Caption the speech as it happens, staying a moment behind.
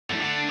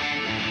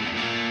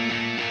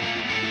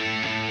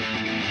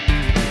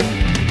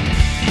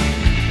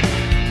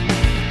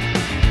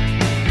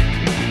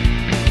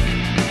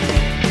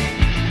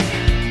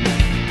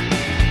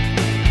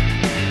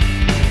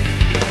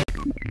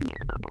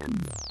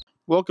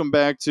Welcome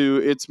back to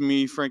It's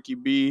Me, Frankie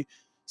B,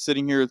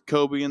 sitting here with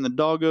Kobe and the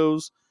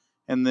Doggos.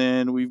 And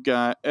then we've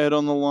got Ed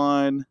on the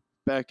line,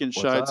 back in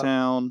What's up?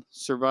 Chi-Town,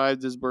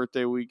 survived his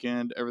birthday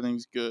weekend.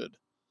 Everything's good.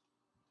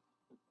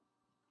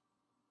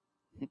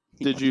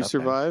 Did you What's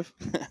up, survive?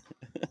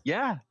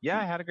 Yeah,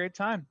 I had a great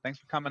time. Thanks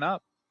for coming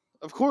up.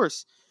 Of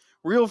course.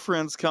 Real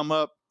friends come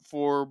up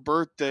for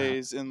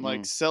birthdays and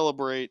like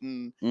celebrate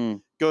and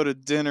go to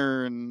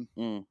dinner and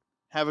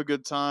have a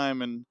good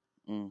time. And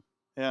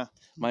yeah.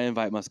 My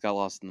invite must got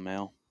lost in the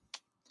mail.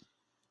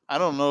 I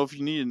don't know if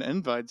you need an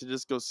invite to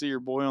just go see your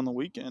boy on the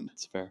weekend.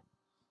 It's fair.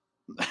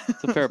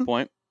 It's a fair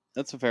point.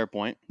 That's a fair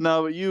point.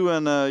 No, but you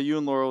and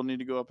Laurel need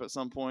to go up at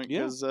some point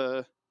because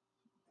the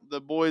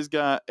boys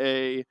got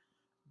a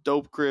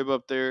dope crib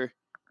up there.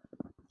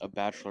 A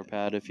bachelor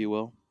pad, if you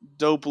will.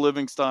 Dope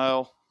living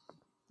style.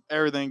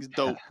 Everything's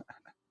dope.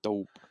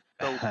 Dope.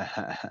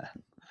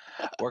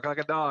 Work like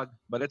a dog,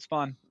 but it's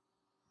fun.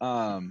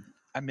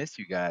 I miss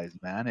you guys,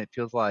 man.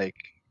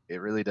 It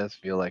really does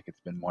feel like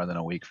it's been more than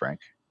a week, Frank.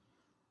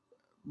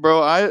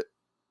 Bro,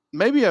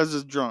 maybe I was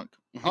just drunk.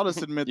 I'll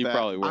just admit You that.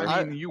 probably were.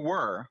 I mean, you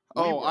were.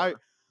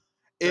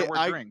 There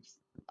were drinks.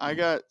 I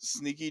got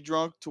sneaky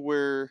drunk to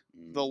where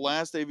the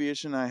last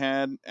aviation I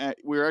had,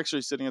 we were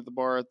actually sitting at the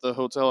bar at the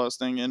hotel I was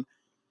staying in.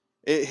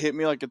 It hit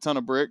me like a ton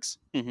of bricks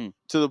to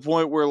the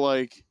point where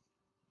like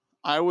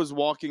I was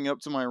walking up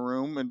to my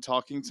room and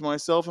talking to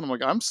myself, and I'm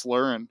like, I'm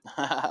slurring.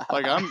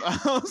 Like I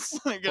was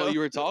like, well, you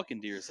were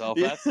talking to yourself.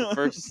 Yeah.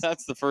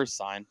 That's the first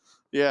sign.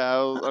 Yeah,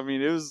 I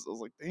was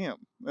like, damn.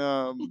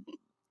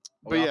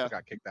 We also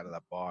got kicked out of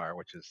that bar,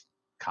 which is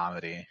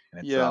comedy in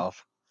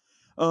itself.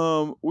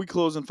 We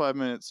close in 5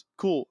 minutes.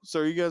 Cool.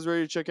 So are you guys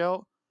ready to check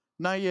out?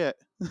 Not yet.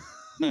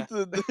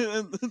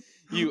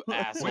 You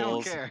assholes. We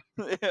don't care.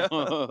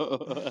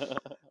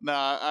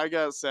 Nah, I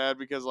got sad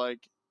because like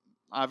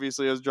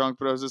obviously I was drunk,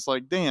 but I was just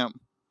like, damn.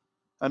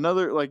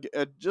 Another like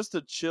just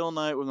a chill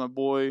night with my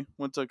boy.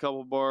 Went to a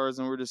couple bars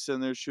and we're just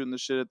sitting there shooting the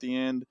shit at the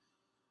end.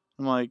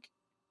 I'm like,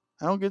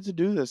 I don't get to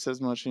do this as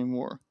much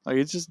anymore. Like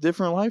it's just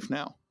different life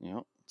now.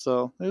 Yep.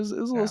 So it was a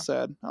little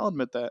sad. I'll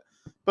admit that.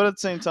 But at the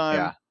same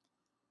time,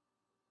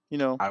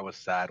 I was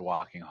sad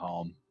walking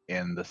home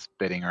in the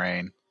spitting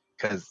rain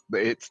because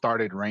it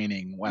started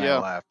raining when I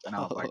left, and I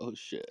was like, "Oh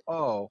shit!"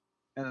 Oh,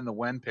 and then the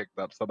wind picked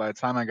up. So by the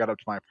time I got up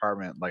to my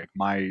apartment, like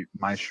my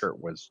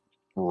shirt was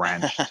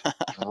drenched.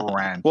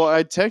 Well,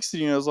 I texted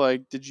you. And I was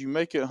like, "Did you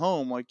make it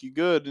home? Like, you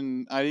good?"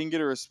 And I didn't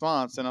get a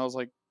response. And I was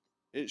like,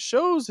 "It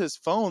shows his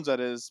phone's at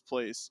his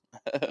place."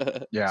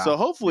 Yeah. So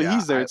hopefully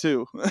he's there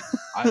too.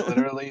 I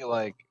literally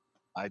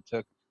I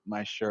took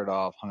my shirt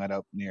off, hung it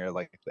up near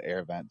like the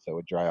air vent so it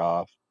would dry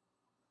off.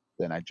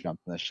 Then I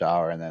jumped in the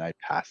shower and then I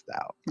passed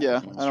out. Yeah,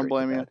 I don't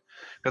blame you.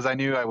 Because I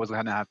knew I was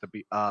going to have to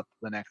be up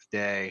the next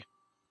day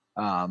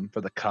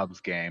for the Cubs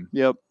game.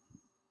 Yep.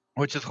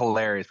 Which is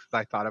hilarious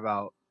because I thought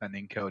about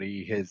sending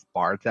Cody his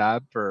bar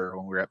tab for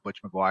when we were at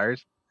Butch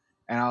McGuire's.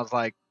 And I was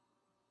like,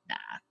 nah,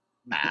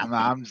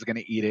 I'm just going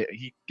to eat it.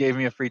 He gave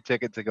me a free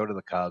ticket to go to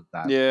the Cubs.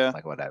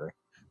 Like, whatever.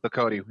 So,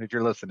 Cody, if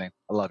you're listening,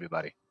 I love you,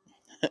 buddy.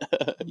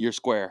 You're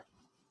square.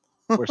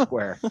 We're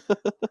square.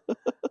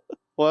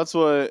 Well, that's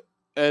what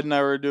Ed and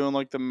I were doing,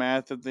 like the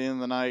math at the end of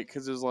the night,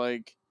 because it was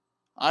like,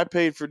 I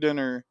paid for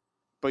dinner,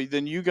 but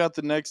then you got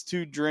the next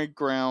 2 drink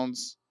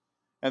rounds,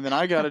 and then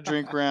I got a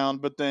drink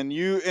round, but then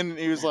and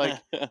he was like,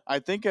 I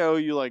think I owe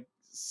you like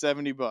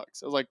 $70. I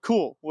was like,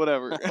 cool,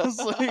 whatever. I was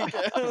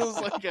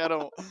like, I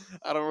don't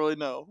really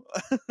know.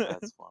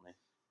 That's funny.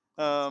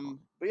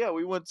 But yeah,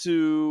 we went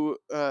to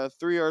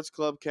 3 Arts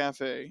Club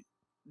Cafe.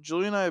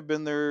 Julie and I have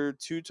been there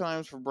 2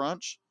 times for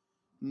brunch.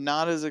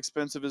 Not as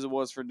expensive as it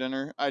was for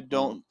dinner. I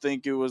don't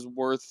think it was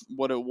worth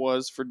what it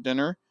was for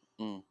dinner.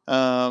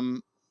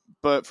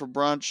 But for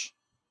brunch,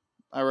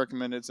 I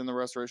recommend it. It's in the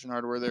Restoration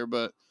Hardware there.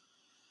 But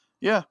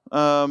yeah,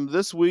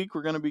 this week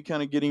we're going to be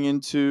kind of getting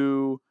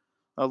into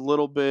a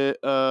little bit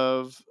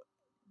of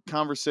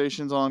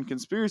conversations on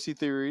conspiracy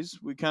theories.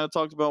 We kind of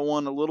talked about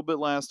one a little bit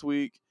last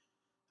week.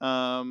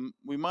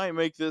 We might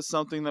make this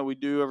something that we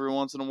do every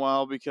once in a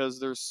while because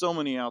there's so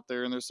many out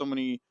there and there's so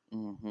many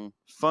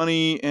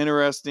funny,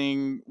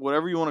 interesting,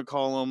 whatever you want to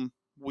call them,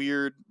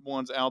 weird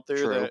ones out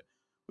there that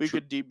we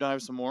could deep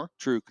dive some more.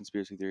 True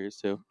conspiracy theories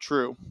too.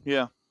 True.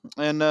 Yeah.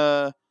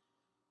 And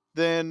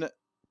then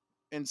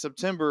in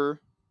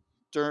September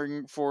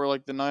for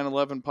like the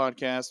 9/11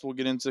 podcast, we'll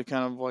get into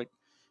kind of like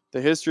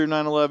the history of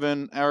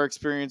 9/11, our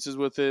experiences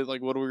with it,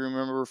 like what do we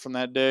remember from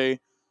that day?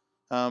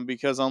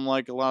 Because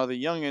unlike a lot of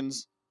the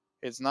youngins,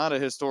 it's not a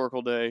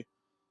historical day.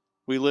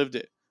 We lived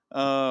it.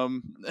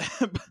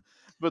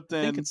 But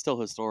then I think it's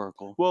still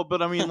historical. Well,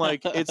 but I mean,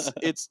 like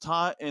it's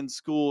taught in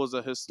school as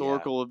a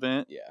historical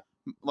event. Yeah.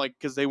 Like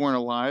because they weren't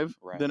alive.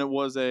 Right. Then it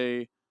was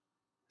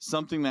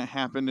something that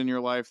happened in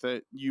your life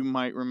that you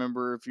might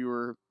remember if you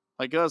were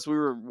like us. We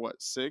were what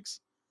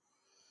 6,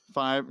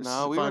 5?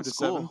 No, we 5 were in to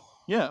school. 7.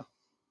 Yeah.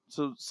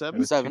 So 7. It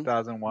was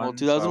 2001. Well,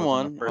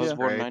 2001. So I was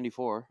born in grade.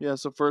 94. Yeah.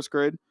 So first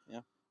grade.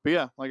 Yeah. But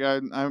yeah, like I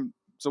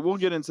So we'll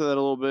get into that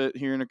a little bit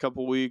here in a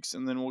couple weeks,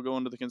 and then we'll go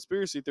into the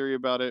conspiracy theory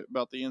about it,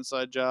 about the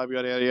inside job,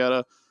 yada, yada,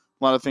 yada.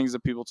 A lot of things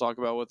that people talk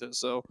about with it.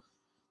 So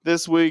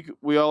this week,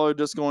 we all are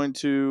just going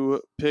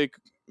to pick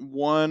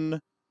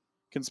one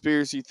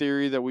conspiracy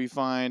theory that we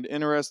find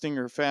interesting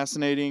or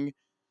fascinating.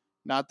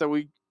 Not that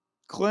we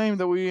claim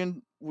that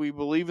we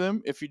believe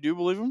them. If you do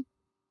believe them,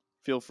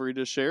 feel free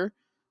to share,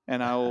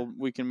 and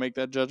we can make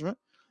that judgment.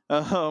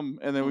 And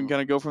then we can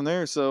kind of go from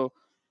there. So,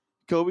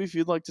 Kobe, if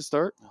you'd like to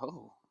start.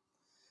 Oh.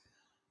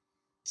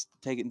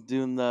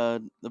 Doing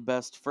the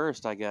best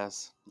first, I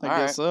guess. I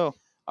guess so.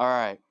 All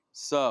right.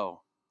 So,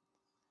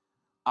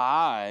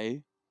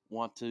 I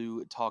want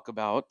to talk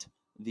about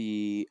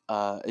the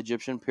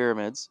Egyptian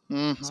pyramids,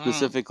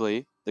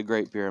 specifically the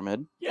Great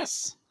Pyramid.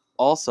 Yes.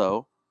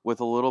 Also,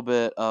 with a little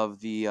bit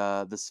of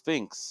the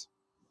Sphinx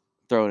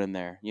thrown in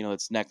there. You know,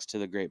 it's next to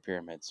the Great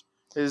Pyramids.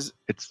 It's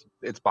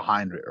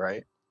behind it,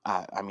 right?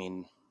 I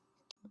mean,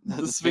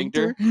 the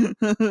sphincter?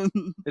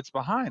 It's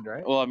behind,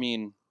 right? Well, I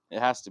mean, it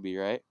has to be,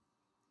 right?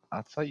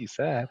 That's what you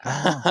said.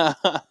 Oh,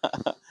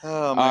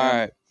 Oh, man. all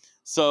right.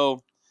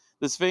 So,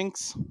 the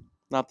Sphinx,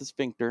 not the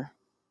sphincter.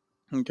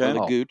 Okay. Or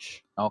the Oh.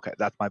 gooch. Okay,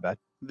 that's my bad.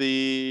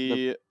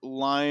 The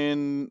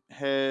lion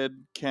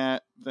head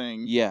cat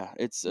thing. Yeah,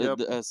 it's Yep.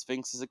 a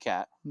Sphinx is a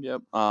cat.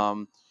 Yep.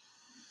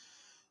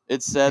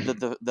 It's said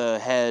that the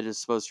head is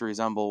supposed to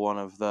resemble one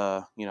of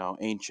the,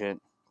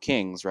 ancient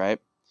kings, right?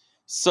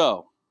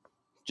 So,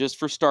 just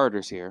for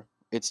starters here,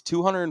 it's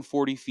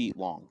 240 feet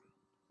long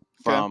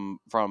from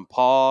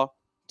paw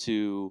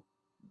to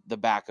the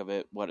back of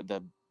it. What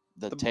the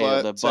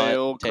tail, the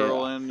tail butt, tail.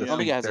 curling. I don't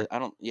think it has sphincter. it. I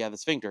don't. Yeah, the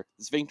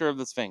sphincter of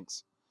the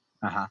Sphinx.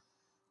 Uh-huh.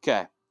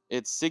 Okay,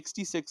 it's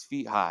 66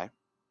 feet high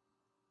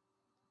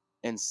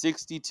and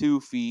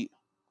 62 feet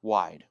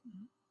wide.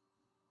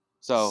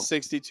 So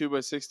 62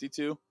 by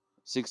 62.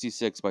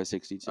 66 by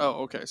 62.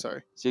 Oh, okay.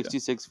 Sorry.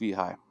 66 feet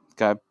high.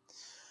 Okay.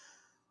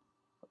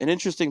 An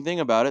interesting thing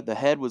about it, the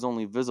head was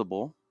only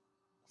visible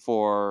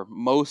for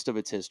most of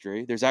its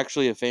history. There's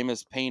actually a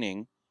famous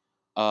painting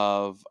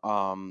of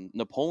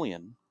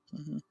Napoleon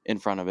in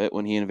front of it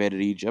when he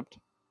invaded Egypt,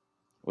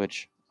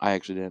 which I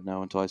actually didn't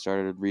know until I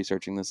started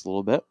researching this a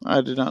little bit.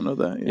 I did not know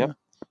that. Yeah. Yep.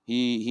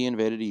 He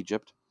invaded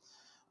Egypt.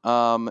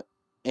 And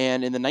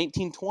in the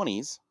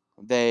 1920s,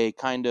 they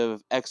kind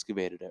of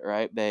excavated it,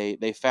 right?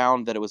 They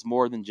found that it was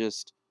more than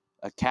just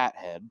a cat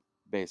head,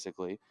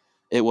 basically.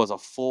 It was a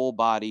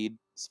full-bodied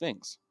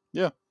Sphinx.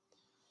 Yeah.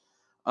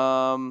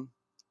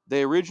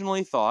 They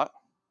originally thought,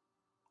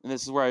 and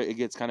this is where it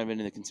gets kind of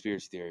into the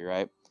conspiracy theory,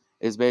 right?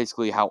 Is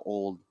basically how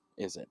old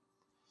is it?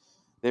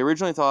 They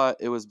originally thought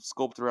it was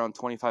sculpted around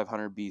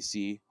 2500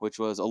 BC, which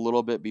was a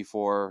little bit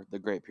before the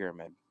Great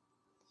Pyramid.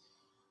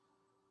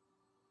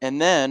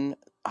 And then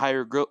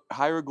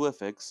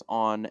hieroglyphics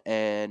on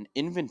an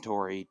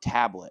inventory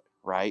tablet,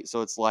 right?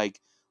 So it's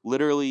like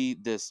literally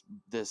this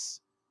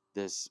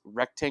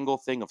rectangle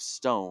thing of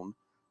stone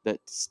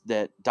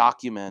that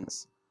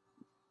documents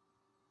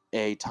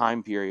a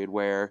time period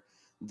where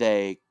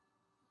they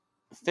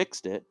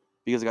fixed it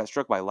because it got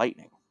struck by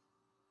lightning.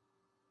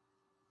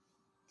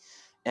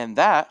 And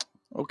that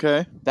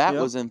Okay. That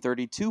Yep. was in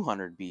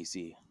 3200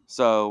 BC.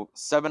 So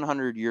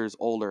 700 years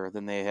older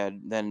than they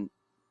had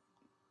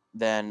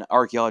than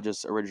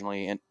archaeologists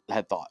originally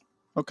had thought,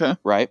 Okay.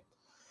 right?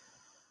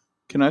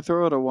 Can I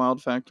throw out a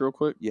wild fact real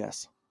quick?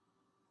 Yes.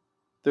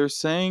 They're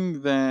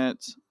saying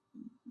that,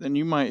 and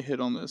you might hit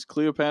on this,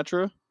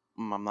 Cleopatra.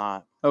 I'm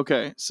not.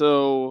 Okay,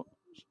 so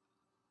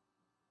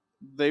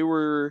they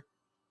were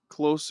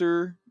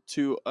closer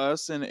to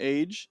us in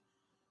age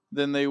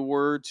than they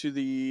were to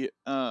the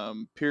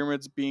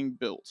pyramids being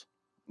built.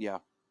 Yeah.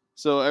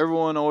 So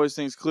everyone always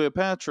thinks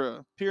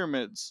Cleopatra,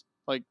 pyramids,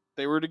 like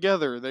they were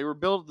together. They were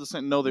built at the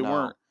same. No, they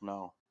weren't.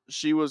 No.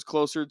 She was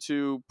closer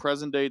to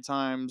present day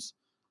times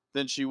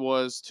than she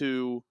was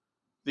to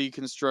the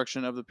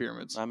construction of the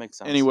pyramids. That makes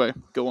sense. Anyway,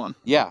 go on.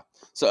 Yeah.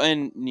 So,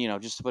 and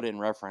just to put it in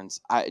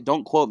reference,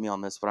 don't quote me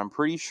on this, but I'm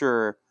pretty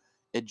sure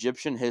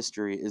Egyptian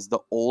history is the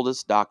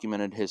oldest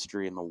documented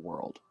history in the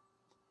world.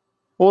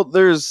 Well,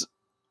 there's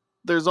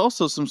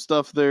also some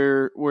stuff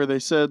there where they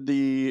said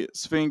the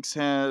Sphinx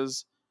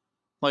has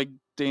like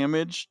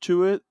damage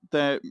to it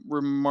that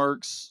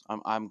remarks.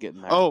 I'm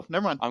getting there. Oh,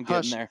 never mind. I'm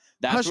Hush. getting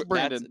there. Hush,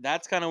 Brandon.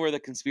 That's kind of where the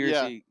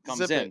conspiracy comes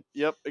zip in. it.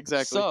 Yep,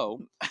 exactly.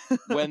 So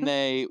when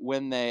they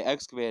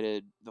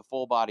excavated the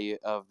full body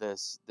of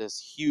this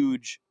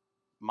huge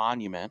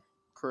monument,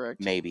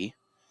 correct. maybe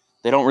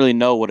they don't really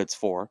know what it's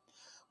for.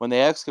 When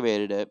they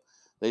excavated it,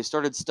 they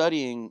started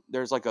studying.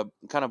 There's like a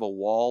kind of a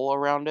wall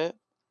around it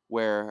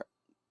where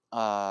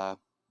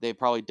they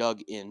probably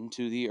dug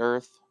into the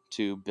earth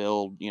to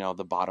build,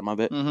 the bottom of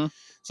it. Mm-hmm.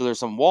 So there's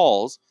some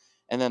walls,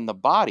 and then the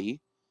body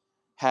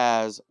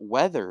has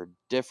weathered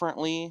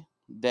differently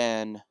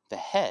than the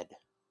head.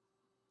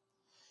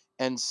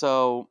 And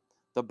so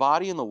the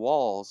body and the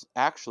walls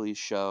actually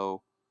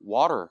show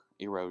water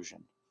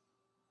erosion.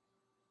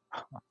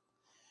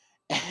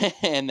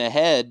 And the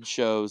head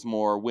shows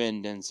more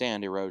wind and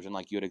sand erosion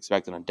like you would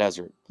expect in a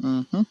desert.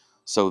 Mm-hmm.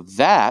 So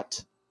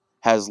that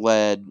has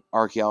led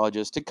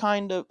archaeologists to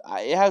kind of,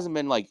 it hasn't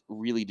been like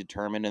really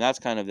determined, and that's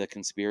kind of the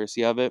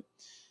conspiracy of it.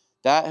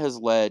 That has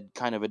led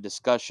kind of a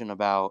discussion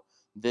about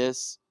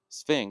this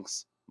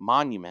Sphinx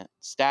monument,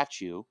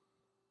 statue,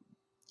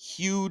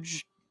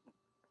 huge,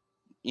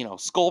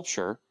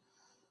 sculpture,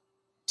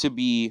 to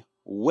be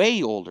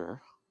way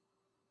older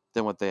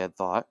than what they had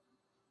thought.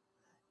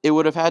 It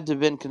would have had to have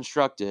been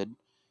constructed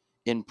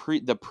in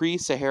the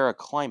pre-Sahara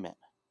climate,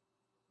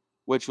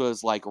 which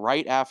was like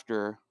right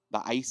after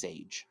the Ice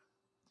Age.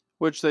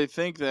 Which they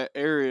think that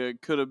area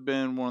could have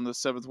been one of the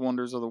seventh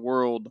wonders of the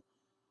world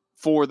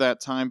for that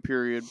time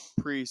period,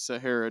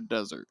 pre-Sahara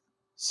desert.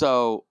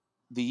 So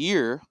the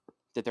year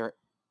that they're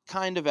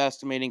kind of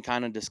estimating,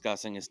 kind of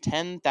discussing, is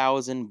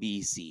 10,000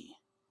 BC.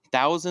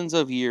 Thousands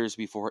of years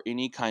before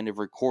any kind of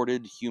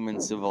recorded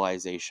human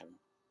civilization.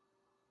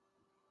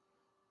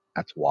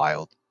 That's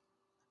wild.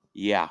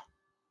 Yeah.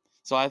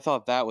 So I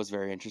thought that was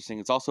very interesting.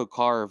 It's also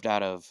carved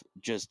out of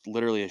just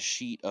literally a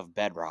sheet of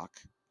bedrock.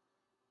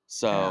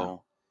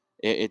 So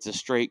it's a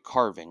straight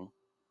carving.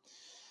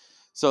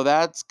 So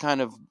that's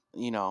kind of,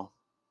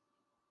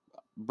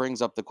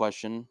 brings up the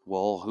question,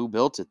 well, who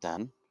built it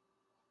then?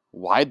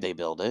 Why'd they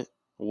build it?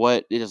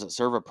 What, does it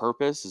serve a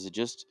purpose? Is it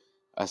just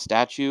a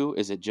statue?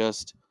 Is it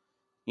just,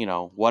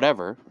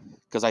 whatever?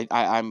 Because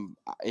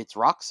it's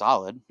rock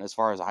solid as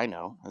far as I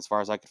know, as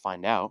far as I could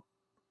find out.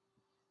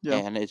 Yeah.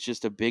 And it's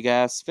just a big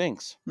ass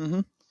Sphinx.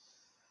 Mm-hmm.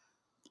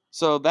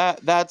 So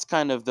that's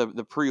kind of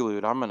the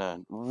prelude. I'm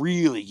gonna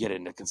really get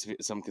into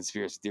some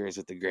conspiracy theories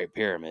with the Great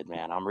Pyramid,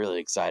 man. I'm really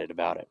excited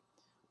about it.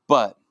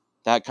 But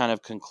that kind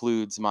of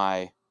concludes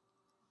my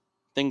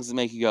things that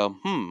make you go,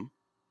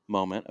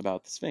 moment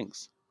about the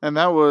Sphinx. And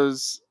that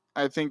was,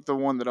 I think, the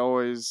one that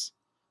always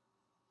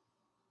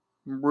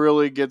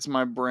really gets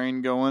my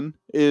brain going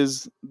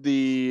is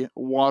the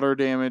water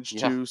damage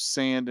to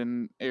sand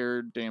and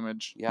air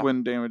damage,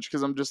 wind damage.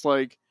 Because I'm just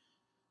like,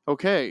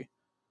 okay,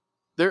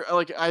 there.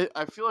 Like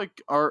I feel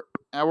like our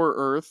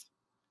Earth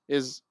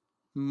is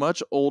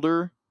much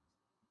older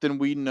than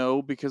we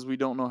know because we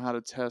don't know how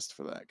to test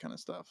for that kind of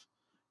stuff,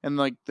 and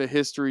like the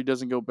history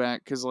doesn't go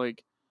back because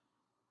like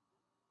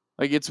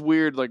it's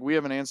weird. Like we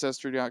have an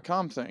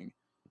Ancestry.com thing.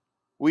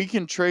 We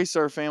can trace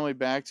our family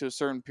back to a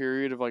certain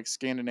period of like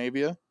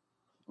Scandinavia,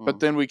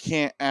 but then we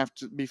can't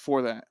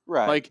before that.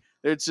 Right. Like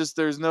it's just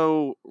there's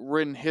no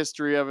written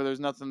history of it. There's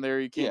nothing there.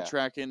 You can't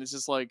track it. And it's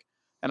just like,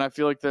 and I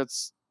feel like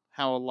that's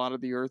how a lot of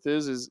the Earth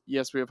is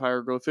yes, we have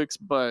hieroglyphics,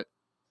 but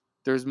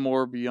there's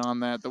more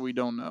beyond that we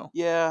don't know.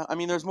 Yeah, I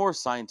mean, there's more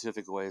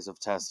scientific ways of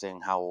testing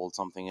how old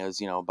something is,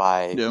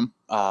 by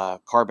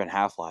carbon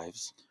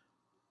half-lives.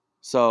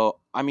 So,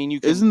 I mean,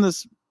 you can... Isn't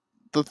this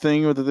the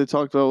thing that they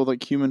talked about with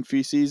like human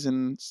feces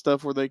and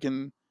stuff where they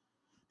can,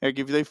 like,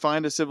 if they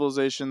find a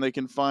civilization, they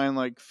can find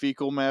like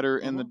fecal matter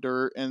in the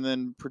dirt and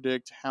then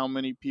predict how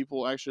many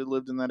people actually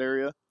lived in that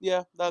area?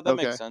 Yeah, that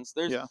makes sense.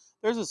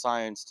 There's a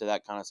science to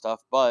that kind of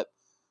stuff, but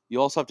you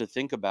also have to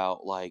think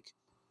about, like,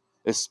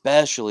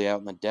 especially out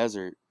in the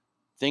desert,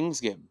 things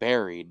get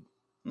buried.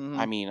 Mm-hmm.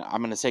 I mean,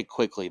 I'm going to say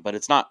quickly, but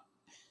it's not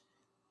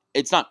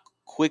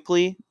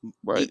quickly,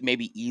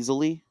 maybe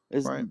easily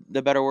is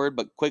the better word,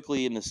 but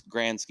quickly in this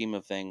grand scheme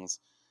of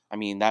things. I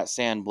mean, that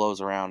sand blows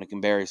around. It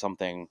can bury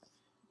something,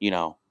 in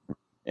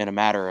a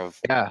matter of...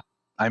 Yeah.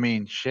 I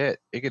mean, shit.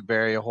 It could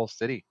bury a whole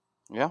city.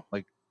 Yeah.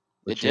 Like,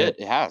 legit.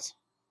 It has.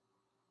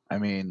 I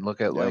mean, look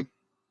at, like,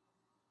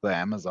 the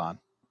Amazon.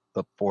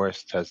 The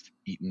forest has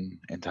eaten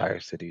entire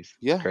cities.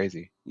 Yeah. It's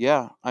crazy.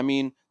 Yeah. I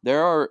mean,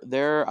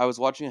 I was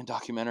watching a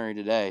documentary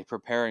today,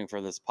 preparing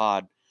for this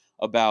pod,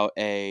 about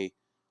a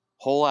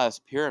whole ass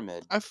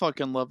pyramid. I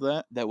fucking love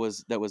that. That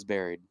was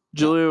buried.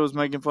 Julia was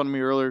making fun of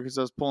me earlier because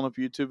I was pulling up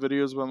YouTube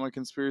videos about my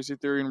conspiracy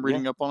theory and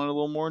reading up on it a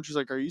little more. And she's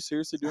like, "Are you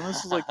seriously doing this?"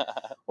 I was like,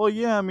 "Well,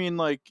 yeah. I mean,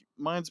 like,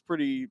 mine's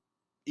pretty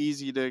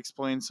easy to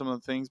explain some of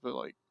the things, but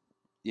like,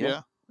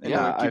 yeah. Anyway,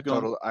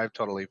 I've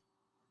totally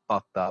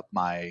fucked up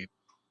my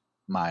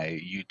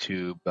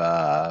YouTube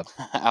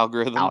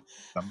algorithm.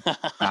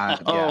 I've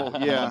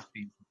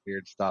seen some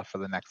weird stuff for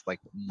the next like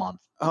month.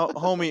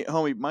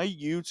 Homie, my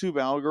YouTube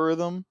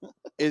algorithm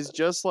is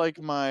just like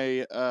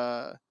my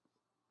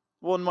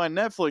my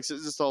Netflix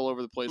is just all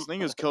over the place. I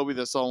think it was Kobe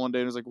that saw one day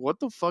and was like, "What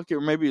the fuck?" Or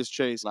maybe it's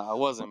Chase. No, it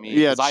wasn't me.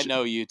 Yeah, I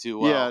know you too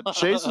well. Yeah,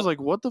 Chase was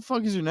like, "What the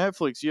fuck is your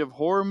Netflix? You have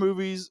horror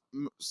movies,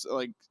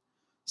 like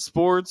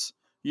sports."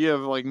 You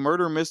have like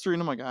murder mystery,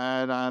 and I'm like,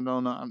 I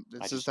don't know.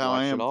 It's just how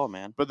I am. It all,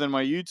 man. But then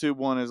my YouTube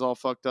one is all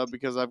fucked up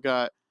because I've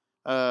got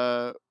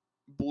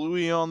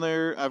Bluey on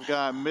there. I've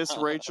got Miss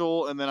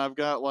Rachel, and then I've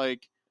got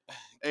like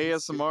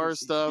ASMR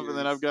stuff, and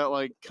then I've got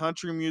like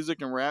country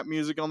music and rap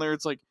music on there.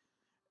 It's like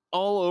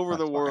all over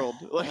the world.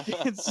 Like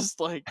it's just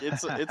like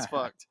it's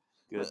fucked.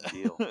 Good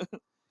deal.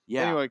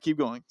 Yeah. Anyway, keep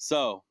going.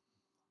 So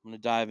I'm gonna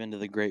dive into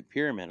the Great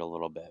Pyramid a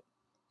little bit.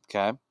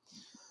 Okay.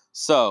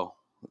 So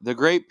the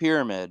Great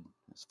Pyramid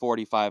is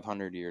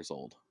 4,500 years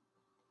old.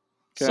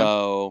 Okay.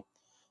 So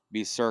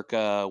be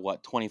circa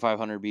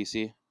 2,500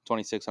 BC,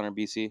 2,600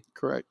 BC.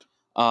 Correct.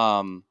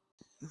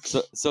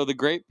 So the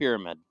Great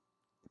Pyramid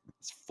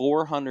It's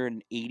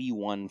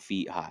 481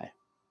 feet high.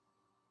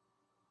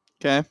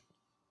 Okay.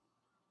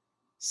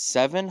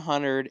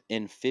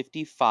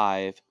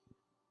 755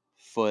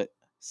 foot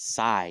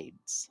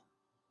sides.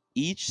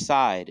 Each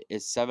side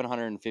is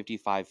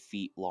 755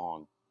 feet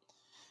long.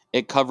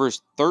 It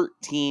covers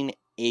 13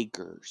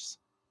 acres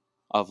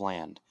of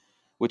land,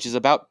 which is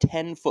about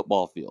 10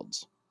 football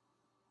fields.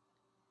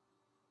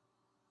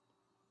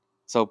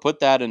 So put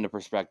that into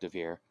perspective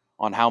here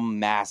on how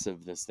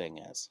massive this thing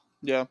is.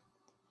 Yeah.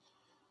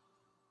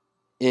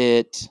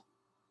 It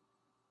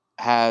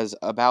has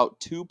about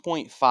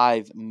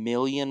 2.5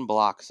 million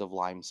blocks of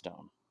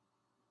limestone,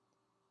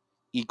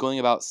 equaling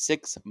about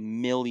 6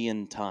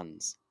 million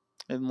tons.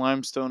 And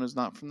limestone is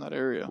not from that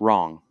area.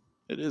 Wrong.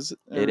 It is.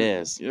 It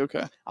is.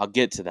 Okay. I'll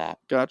get to that.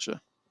 Gotcha.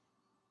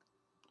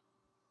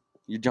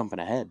 You're jumping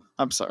ahead.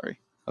 I'm sorry.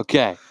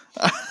 Okay.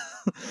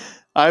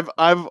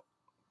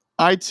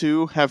 I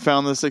too have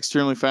found this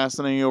extremely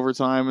fascinating over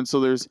time, and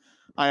so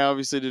I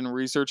obviously didn't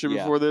research it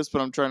Yeah. before this,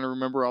 but I'm trying to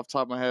remember off the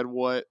top of my head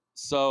what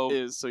So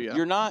is. So yeah,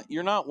 you're not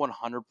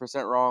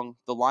 100% wrong.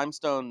 The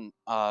limestone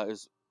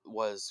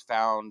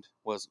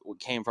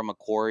came from a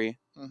quarry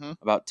mm-hmm.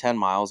 about 10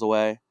 miles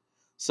away.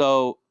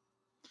 So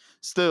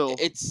Still,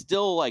 it's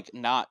still like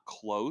not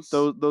close.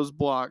 those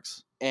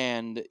blocks.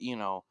 And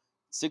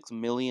 6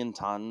 million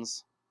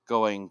tons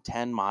going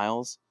 10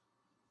 miles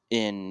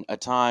in a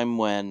time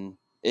when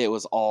it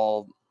was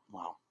all,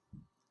 well,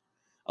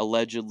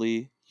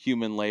 allegedly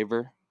human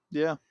labor.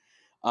 Yeah.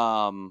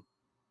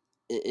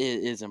 It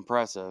is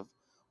impressive.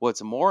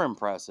 What's more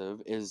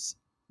impressive is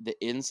the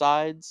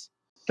insides.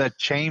 The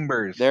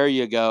chambers. There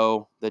you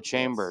go. The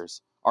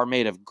chambers are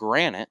made of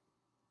granite,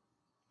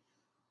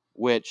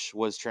 which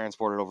was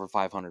transported over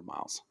 500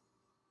 miles.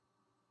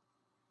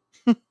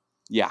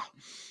 Yeah.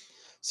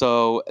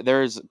 So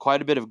there's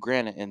quite a bit of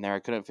granite in there. I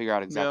couldn't figure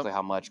out exactly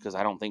how much because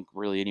I don't think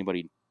really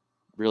anybody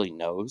really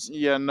knows.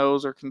 Yeah,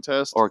 knows or can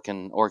test. Or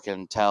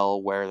can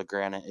tell where the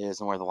granite is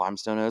and where the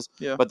limestone is.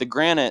 Yeah. But the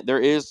granite, there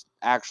is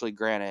actually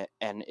granite,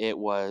 and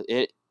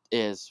it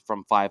is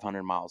from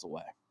 500 miles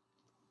away.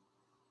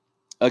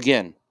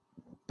 Again,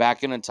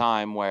 back in a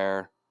time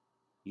where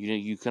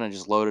you couldn't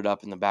just load it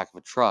up in the back of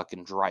a truck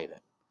and drive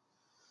it.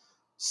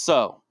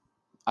 So,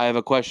 I have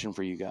a question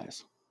for you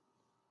guys.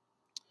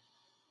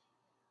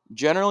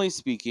 Generally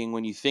speaking,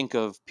 when you think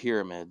of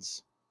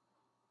pyramids,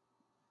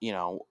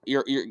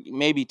 you're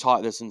maybe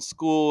taught this in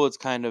school. It's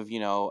kind of,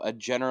 a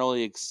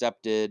generally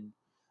accepted,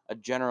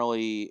 general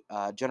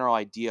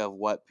idea of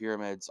what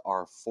pyramids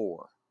are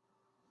for.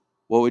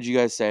 What would you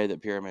guys say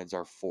that pyramids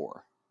are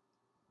for?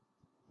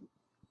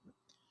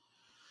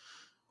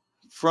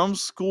 From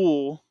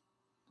school,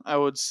 I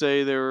would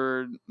say they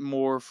were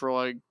more for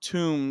like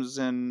tombs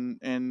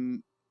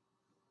and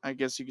I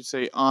guess you could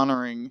say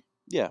honoring.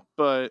 Yeah.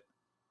 But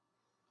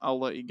I'll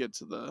let you get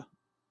to the.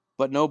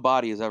 But no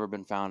body has ever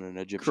been found in an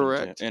Egyptian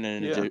Correct.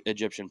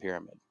 Egyptian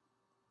pyramid.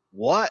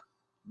 What?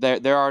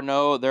 There are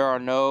no,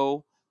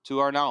 to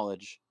our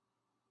knowledge,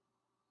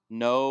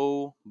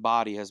 no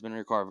body has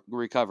been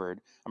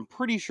recovered. I'm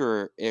pretty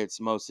sure it's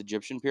most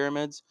Egyptian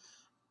pyramids.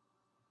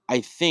 I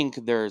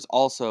think there's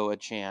also a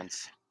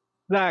chance.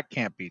 That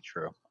can't be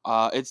true.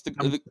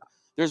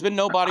 There's been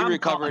no body I'm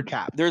recovered.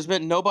 Cap. There's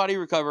been nobody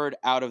recovered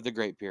out of the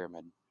Great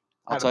Pyramid.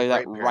 I'll tell you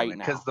that right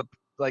now. Because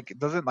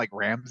doesn't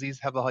Ramses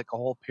have a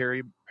whole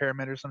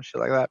pyramid or some shit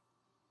like that?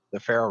 The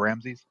Pharaoh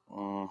Ramses.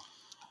 The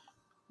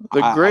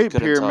Great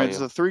Pyramids,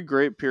 the three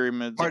Great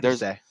Pyramids. Hard to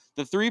say.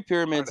 The three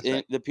pyramids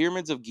the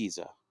pyramids of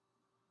Giza.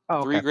 Oh,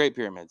 okay. 3 Great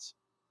Pyramids.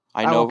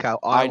 I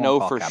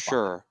know for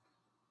sure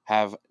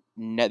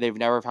they've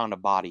never found a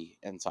body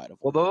inside of them.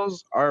 Well,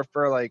 those are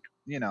for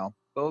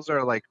those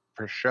are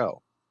for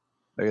show.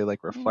 They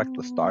reflect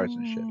the stars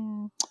and shit.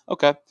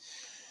 Okay.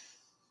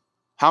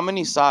 How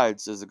many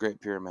sides does the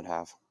Great Pyramid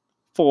have?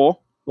 4.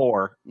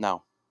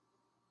 No.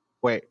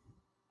 Wait.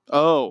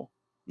 Oh.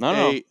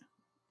 No. 8.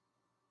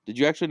 Did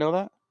you actually know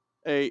that?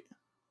 8.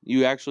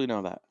 You actually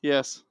know that?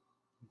 Yes.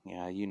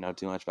 Yeah, you know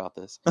too much about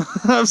this.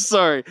 I'm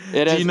sorry.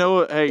 Do you know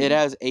what? Hey. It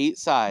has 8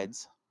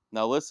 sides.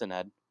 Now listen,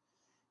 Ed.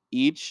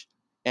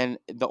 And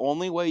the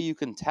only way you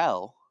can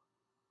tell,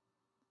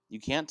 you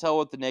can't tell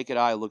with the naked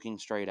eye looking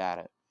straight at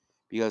it,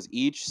 because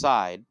each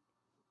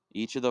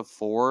of the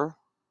 4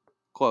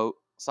 quote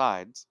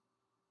sides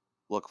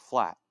look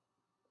flat.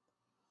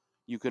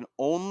 You can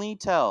only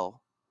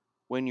tell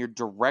when you're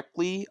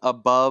directly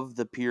above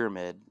the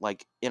pyramid,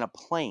 like in a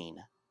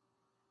plane,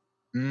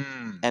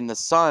 and the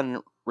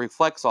sun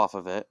reflects off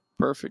of it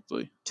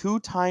perfectly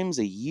 2 times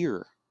a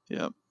year.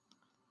 Yep.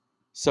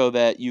 So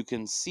that you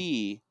can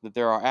see that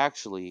there are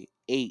actually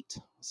 8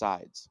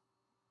 sides.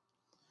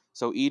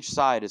 So each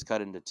side is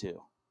cut into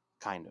 2,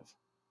 kind of.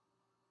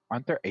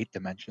 Aren't there 8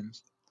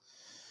 dimensions?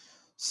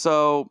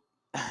 So,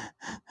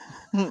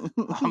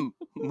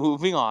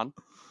 moving on.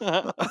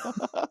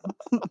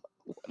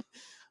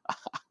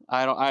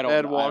 I don't.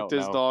 Ed walked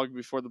his dog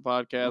before the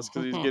podcast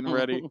because he's getting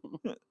ready.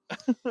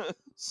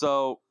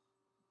 So,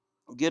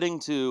 getting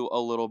to a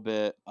little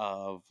bit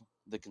of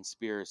the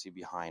conspiracy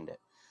behind it.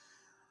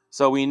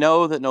 So we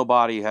know that no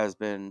body has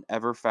been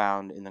ever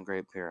found in the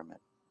Great Pyramid.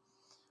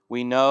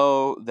 We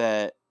know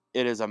that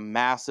it is a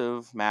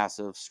massive,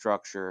 massive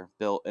structure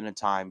built in a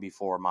time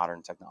before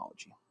modern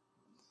technology.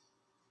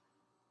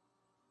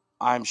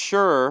 I'm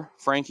sure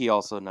Frankie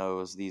also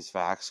knows these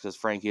facts because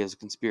Frankie is a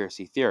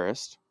conspiracy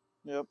theorist.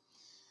 Yep.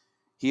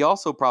 He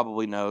also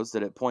probably knows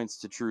that it points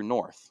to true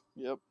north.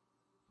 Yep.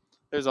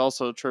 There's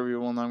also a trivia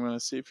one I'm going to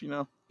see if you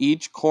know.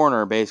 Each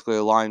corner basically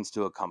aligns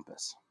to a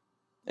compass.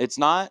 It's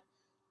not.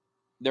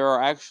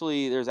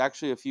 There's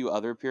actually a few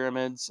other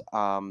pyramids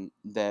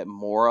that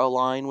more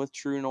align with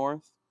true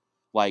north,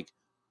 like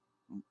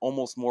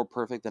almost more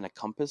perfect than a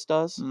compass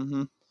does.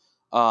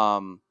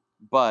 Mm-hmm.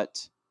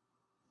 But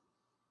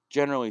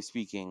generally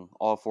speaking,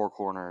 all four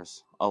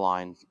corners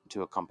align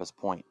to a compass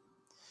point.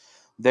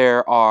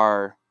 There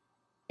are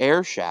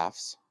air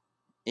shafts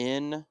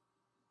in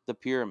the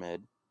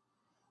pyramid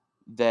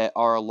that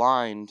are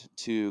aligned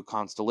to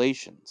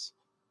constellations.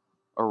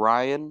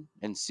 Orion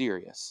and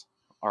Sirius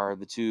are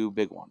the two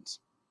big ones.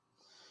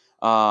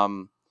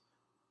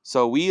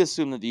 So we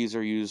assume that these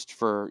are used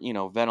for,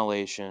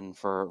 ventilation,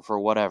 for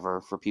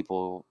whatever, for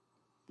people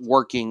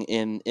working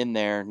in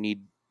there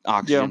need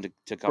oxygen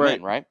to come right.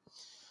 in, right?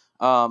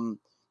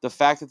 The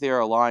fact that they are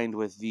aligned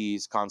with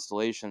these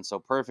constellations so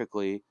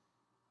perfectly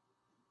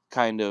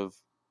kind of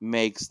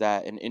makes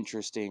that an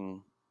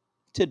interesting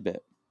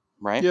tidbit,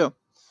 right? Yeah.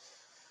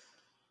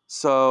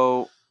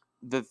 So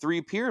the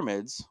three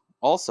pyramids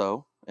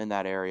also in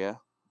that area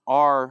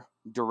are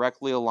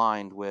directly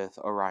aligned with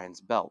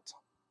Orion's belt.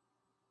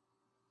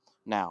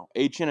 Now,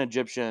 ancient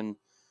Egyptians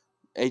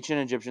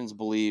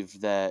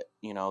believed that,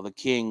 the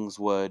kings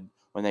would,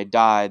 when they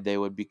died, they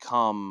would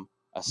become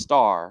a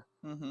star,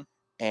 Mm-hmm.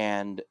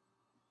 and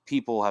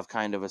people have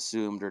kind of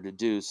assumed or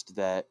deduced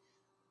that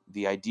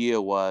the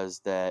idea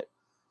was that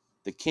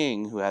the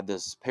king who had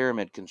this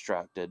pyramid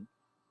constructed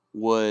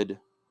would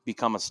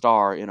become a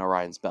star in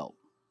Orion's belt.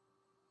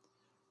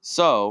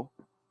 So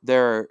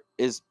there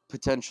is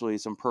potentially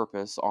some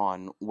purpose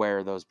on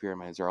where those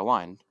pyramids are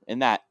aligned,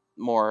 and that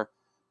more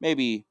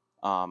maybe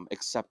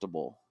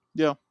acceptable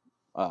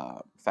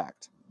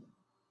fact.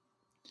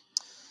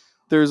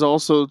 There's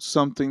also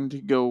something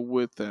to go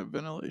with that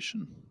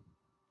ventilation.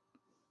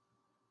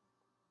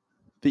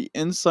 The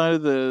inside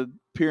of the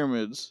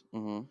pyramids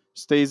Mm-hmm.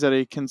 stays at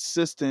a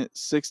consistent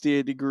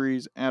 68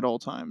 degrees at all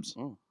times.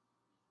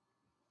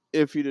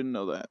 If you didn't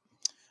know that.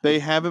 They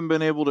haven't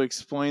been able to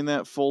explain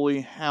that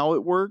fully, how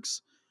it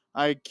works.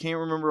 I can't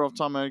remember off the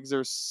top of my head because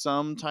there's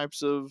some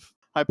types of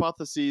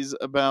hypotheses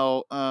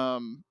about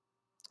how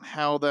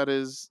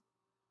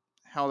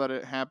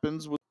it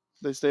happens.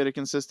 They stay at a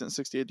consistent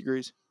 68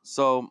 degrees.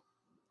 So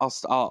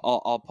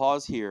I'll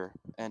pause here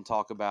and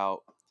talk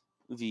about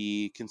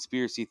the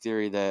conspiracy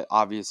theory that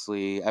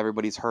obviously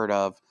everybody's heard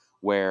of,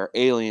 where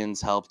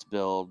aliens helped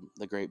build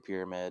the Great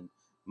Pyramid,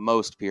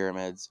 most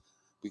pyramids,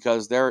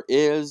 because there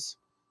is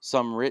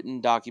some written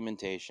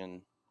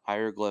documentation,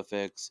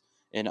 hieroglyphics,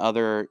 and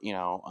other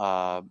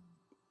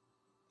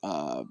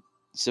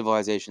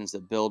civilizations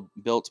that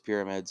built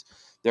pyramids.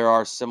 There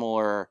are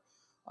similar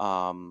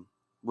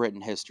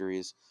written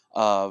histories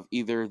of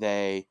either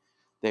they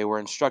were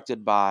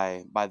instructed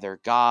by their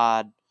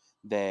god.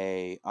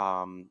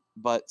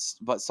 But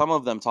some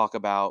of them talk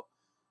about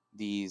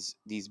these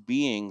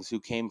beings who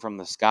came from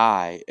the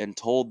sky and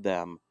told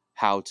them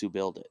how to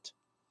build it.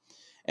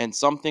 And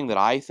something that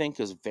I think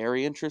is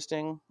very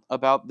interesting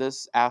about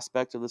this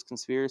aspect of this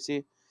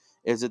conspiracy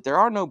is that there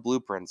are no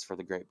blueprints for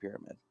the Great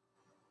Pyramid.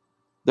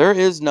 There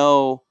is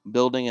no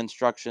building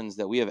instructions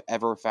that we have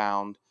ever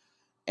found,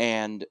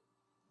 and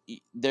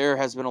there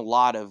has been a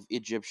lot of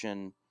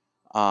Egyptian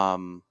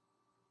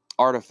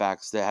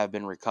artifacts that have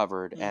been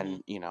recovered,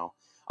 and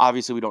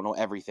obviously we don't know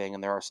everything,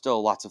 and there are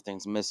still lots of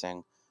things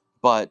missing,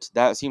 but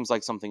that seems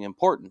like something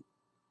important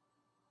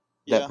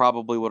that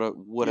probably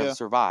would have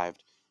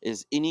survived,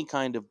 is any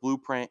kind of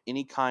blueprint,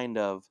 any kind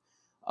of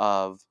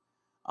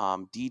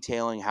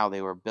detailing how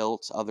they were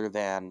built, other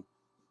than,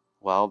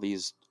 well,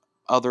 these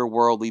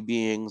otherworldly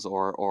beings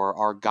or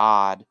our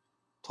God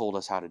told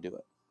us how to do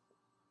it.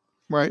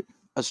 Right.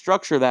 A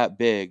structure that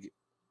big,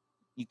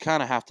 you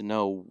kind of have to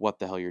know what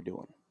the hell you're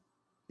doing.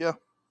 Yeah.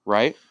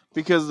 Right?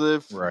 Because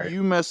if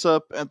you mess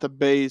up at the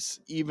base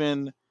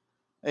even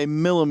a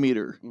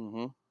millimeter,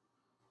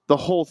 the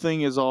whole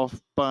thing is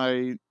off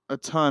by a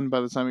ton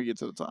by the time you get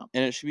to the top.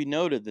 And it should be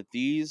noted that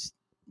these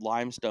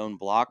limestone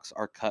blocks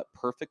are cut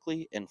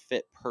perfectly and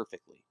fit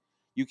perfectly.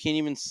 You can't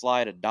even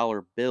slide a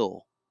dollar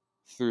bill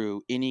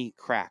through any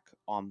crack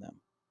on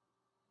them.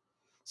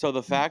 So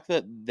the fact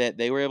that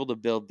they were able to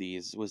build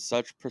these with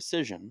such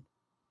precision,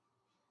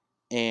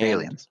 and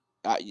aliens.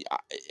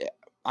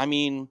 I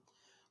mean,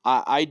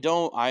 I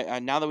don't.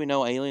 Now that we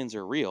know aliens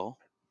are real,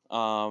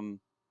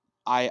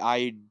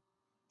 I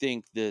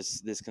think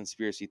this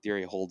conspiracy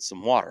theory holds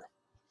some water.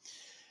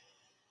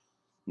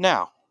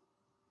 Now,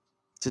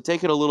 to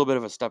take it a little bit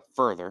of a step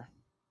further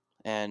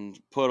and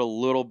put a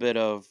little bit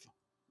of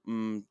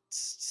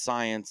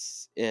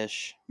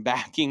science-ish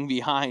backing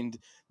behind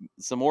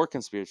some more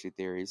conspiracy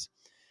theories,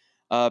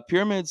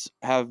 Pyramids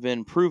have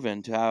been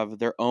proven to have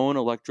their own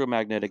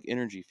electromagnetic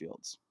energy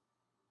fields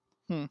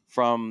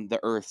from the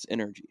Earth's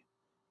energy.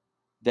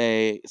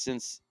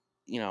 Since,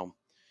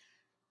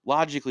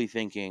 logically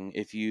thinking,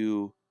 if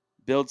you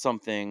build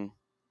something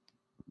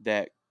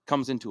that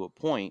comes into a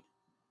point,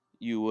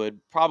 you would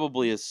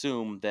probably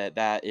assume that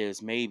that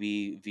is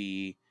maybe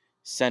the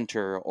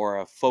center or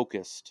a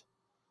focused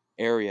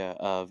area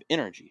of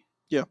energy.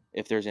 Yeah.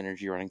 If there's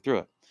energy running through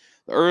it.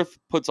 The Earth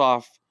puts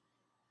off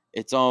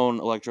its own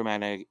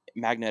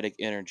electromagnetic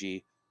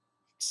energy,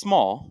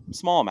 small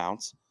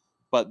amounts,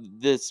 but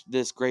this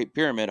Great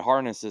Pyramid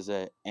harnesses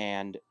it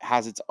and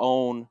has its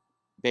own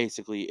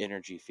basically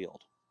energy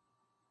field.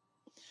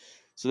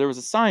 So there was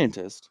a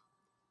scientist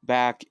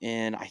back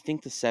in, I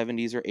think, the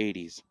 70s or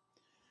 80s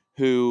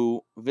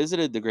who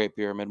visited the Great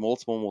Pyramid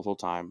multiple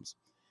times,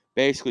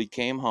 basically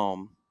came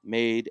home,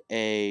 made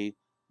a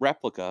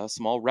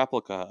small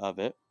replica of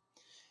it,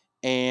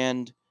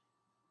 and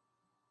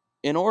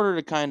in order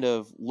to kind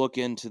of look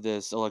into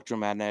this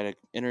electromagnetic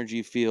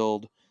energy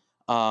field,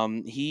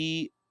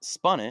 he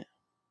spun it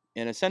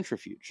in a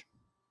centrifuge.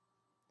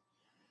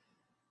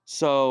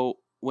 So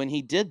when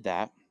he did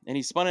that, and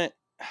he spun it,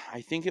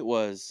 I think it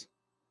was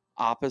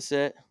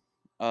opposite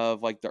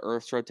of like the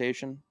Earth's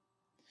rotation.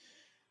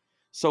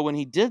 So when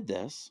he did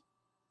this,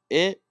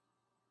 it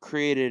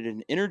created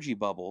an energy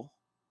bubble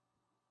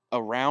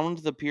around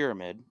the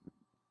pyramid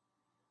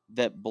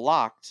that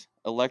blocked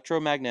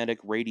electromagnetic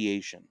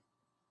radiation,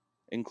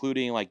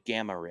 including like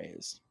gamma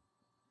rays.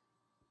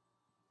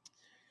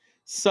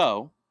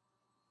 So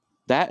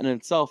that in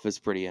itself is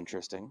pretty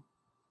interesting.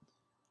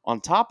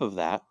 On top of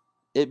that,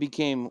 it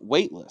became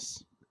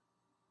weightless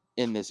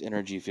in this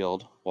energy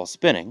field while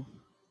spinning,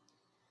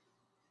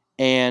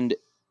 and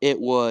it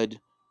would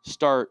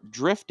start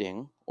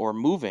drifting or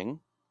moving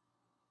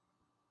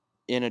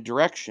in a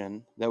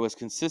direction that was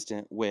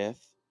consistent with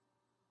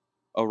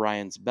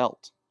Orion's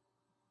belt.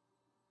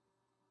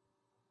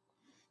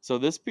 So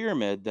this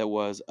pyramid that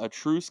was a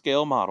true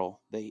scale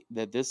model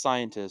that this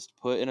scientist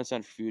put in a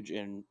centrifuge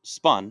and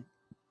spun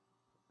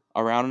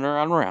around and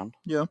around and around,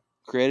 Yeah.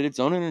 created its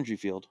own energy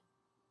field,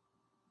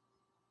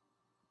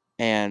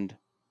 and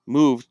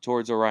moved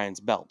towards Orion's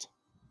belt.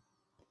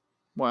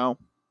 Wow.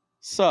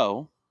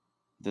 So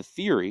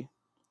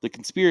the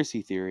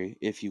conspiracy theory,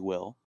 if you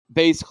will,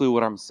 basically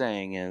what I'm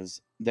saying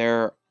is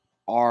there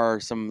are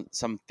some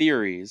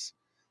theories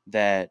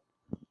that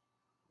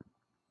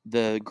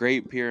the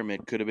Great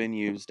Pyramid could have been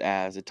used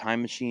as a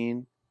time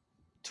machine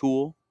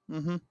tool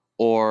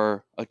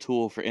or a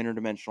tool for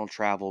interdimensional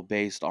travel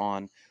based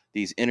on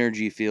these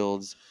energy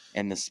fields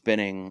and the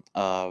spinning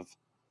of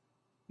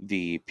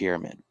the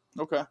pyramid.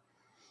 Okay.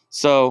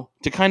 So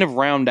to kind of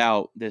round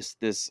out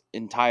this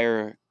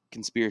entire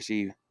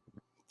conspiracy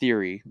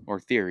theory or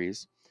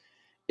theories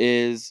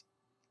is,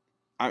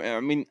 I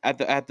mean, at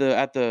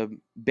the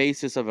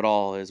basis of it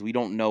all is we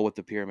don't know what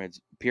the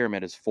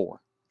pyramid is for.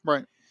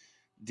 Right.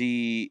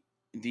 The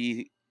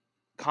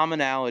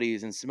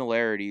commonalities and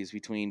similarities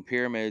between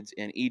pyramids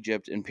in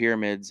Egypt and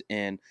pyramids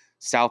in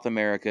South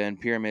America and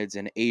pyramids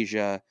in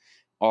Asia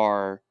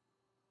are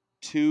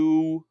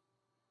too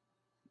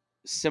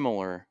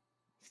similar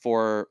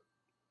for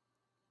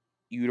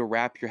you to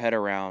wrap your head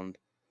around.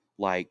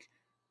 Like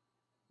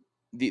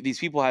these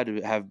people had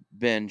to have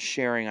been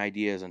sharing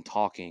ideas and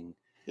talking.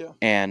 Yeah.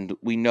 And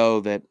we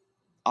know that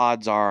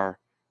odds are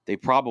they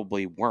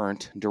probably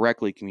weren't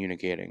directly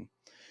communicating.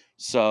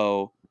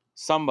 So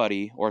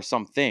somebody or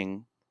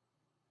something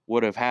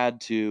would have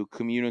had to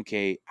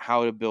communicate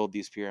how to build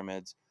these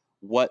pyramids,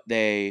 what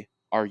they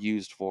are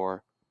used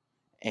for,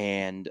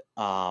 and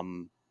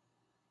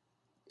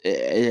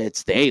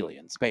it's the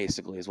aliens,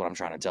 basically, is what I'm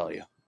trying to tell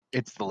you.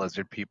 It's the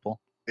lizard people.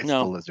 It's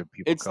No, the lizard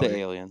people. It's Cody, the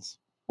aliens.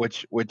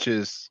 which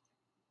is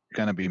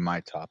gonna be my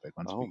topic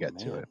once we get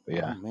to it. But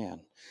yeah. Oh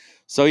man.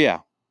 So yeah,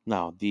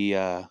 no,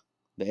 the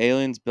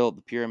aliens built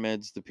the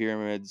pyramids. The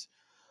pyramids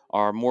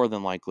are more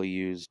than likely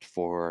used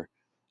for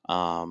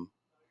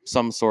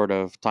some sort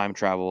of time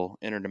travel,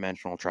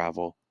 interdimensional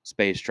travel,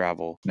 space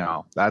travel.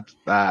 No,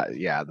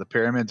 yeah, the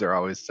pyramids are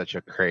always such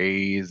a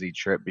crazy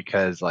trip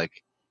because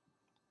like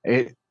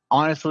it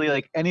honestly,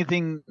 like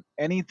anything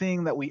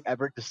that we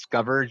ever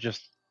discover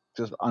just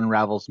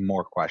unravels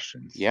more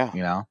questions. Yeah.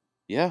 You know?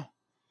 Yeah.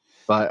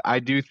 But I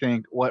do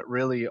think what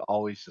really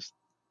always just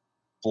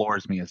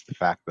floors me is the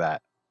fact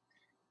that,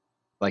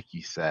 like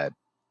you said,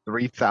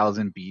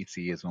 3000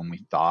 BC is when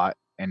we thought,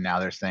 and now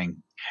they're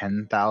saying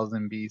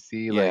 10,000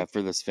 BC. Yeah, Like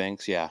for the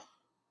Sphinx, yeah.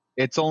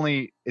 it's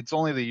only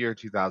the year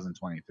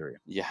 2023.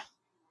 Yeah.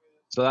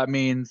 So that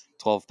means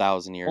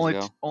 12,000 years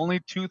ago. Only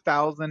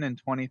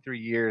 2023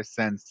 years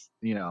since,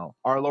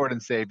 our Lord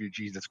and Savior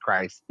Jesus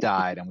Christ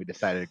died and we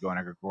decided to go on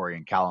a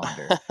Gregorian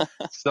calendar.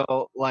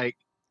 So like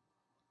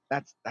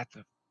that's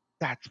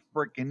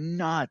freaking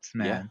nuts,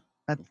 man. Yeah.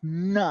 That's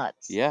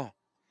nuts. Yeah.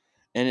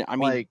 And I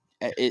mean, Like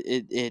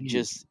it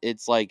just,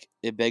 it's like,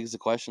 it begs the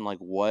question, like,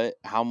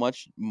 how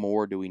much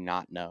more do we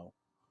not know?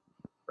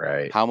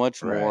 Right. How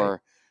much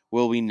more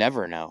will we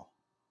never know?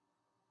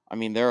 I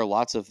mean, there are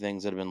lots of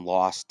things that have been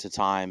lost to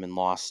time and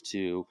lost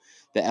to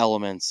the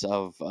elements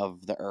of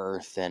the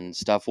earth, and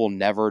stuff we'll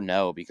never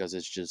know because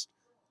it's just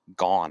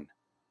gone.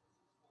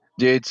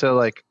 Dude, so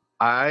like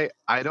I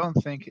don't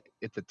think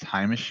it's a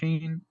time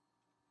machine,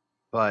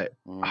 but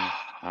I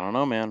don't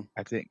know, man.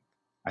 I think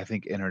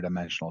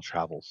interdimensional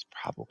travel's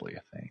probably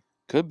a thing.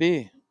 Could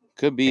be.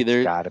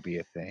 It's got to be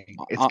a thing.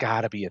 It's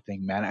got to be a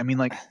thing, man. I mean,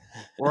 like,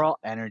 we're all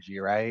energy,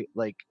 right?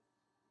 Like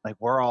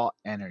we're all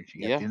energy.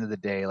 Yeah. At the end of the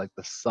day, like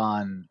the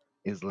sun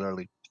is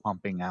literally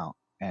pumping out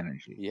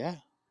energy. Yeah.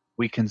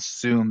 We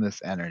consume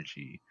this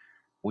energy.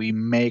 We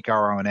make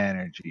our own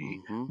energy.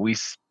 We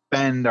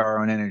spend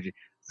our own energy.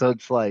 So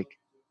it's like,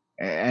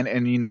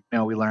 and you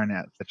know, we learn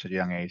at such a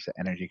young age that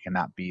energy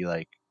cannot be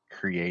like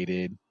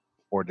created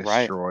or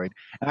destroyed.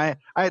 And I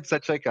had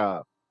such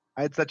a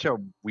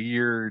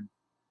weird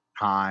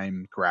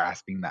time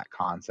grasping that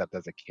concept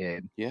as a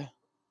kid. Yeah.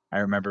 I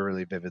remember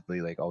really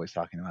vividly, like always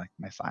talking to like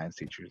my science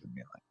teachers and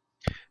being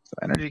like, so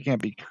energy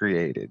can't be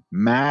created,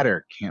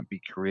 matter can't be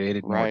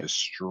created nor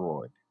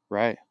destroyed.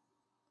 Right.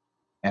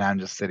 And I'm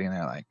just sitting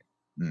there like,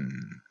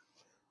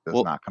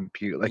 does not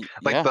compute. Like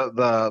yeah.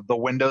 the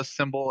Windows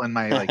symbol in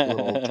my like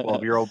little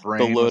 12-year-old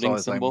brain. The loading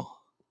was symbol.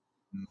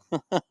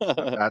 Like,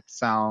 that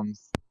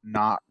sounds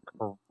not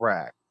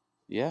correct.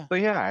 Yeah. So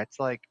yeah, it's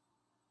like,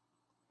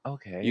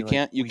 okay, you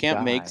like,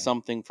 can't make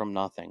something from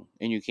nothing,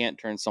 and you can't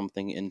turn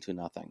something into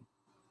nothing.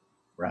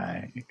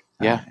 Right.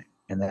 Yeah.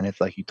 And then it's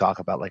like you talk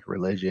about like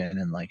religion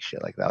and like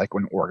shit like that, like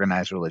when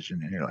organized religion,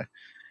 and you're like,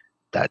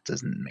 that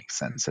doesn't make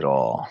sense at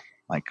all.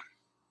 Like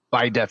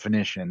by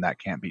definition, that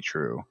can't be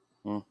true.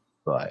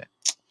 But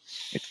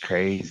it's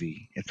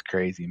crazy. It's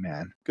crazy,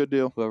 man. Good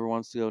deal. Whoever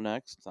wants to go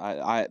next.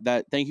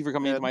 Thank you for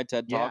coming into my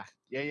TED Talk.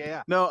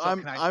 Yeah. No, So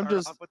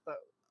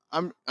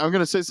I'm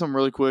gonna say something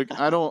really quick.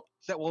 I don't.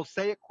 Well,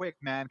 say it quick,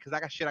 man, because I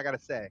got shit I gotta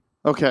say.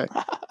 Okay.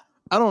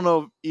 I don't know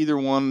if either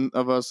one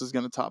of us is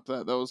gonna top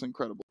that. That was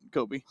incredible,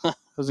 Kobe. That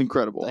was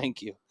incredible.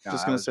 Thank you.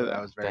 Just gonna say that.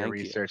 That was very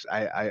researched.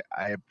 I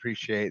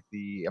appreciate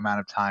the amount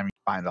of time you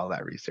find all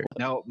that research.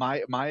 No,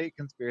 my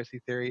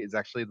conspiracy theory is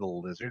actually the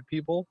lizard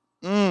people.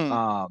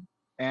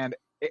 And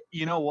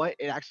you know what?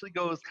 It actually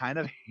goes kind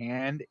of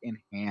hand in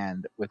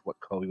hand with what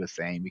Kobe was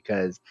saying,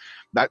 because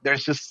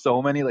there's just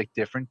so many like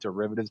different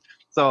derivatives.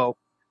 So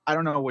I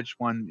don't know which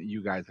one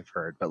you guys have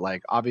heard, but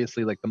like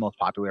obviously like the most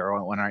popular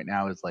one right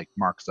now is like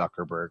Mark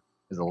Zuckerberg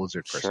is a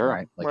lizard person,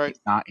 right? Like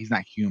he's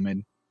not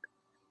human.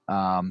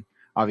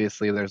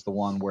 Obviously there's the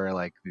one where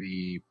like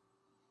the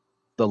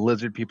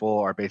lizard people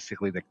are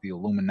basically like the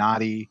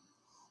Illuminati.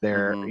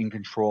 They're in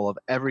control of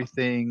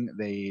everything.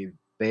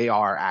 They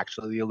are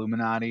actually the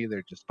Illuminati.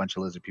 They're just a bunch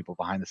of lizard people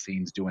behind the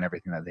scenes doing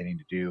everything that they need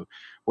to do,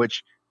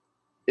 which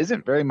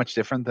isn't very much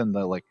different than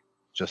the like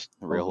just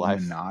real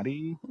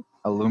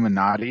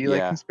Illuminati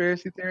like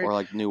conspiracy theory, or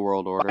like New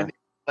World Order.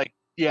 Like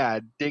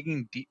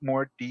digging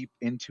more deep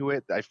into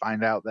it, I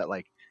find out that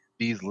like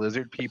these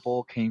lizard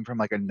people came from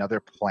like another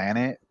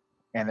planet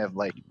and have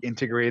like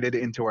integrated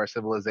into our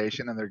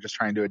civilization, and they're just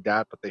trying to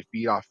adapt, but they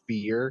feed off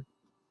fear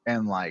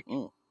and like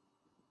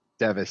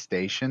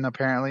devastation,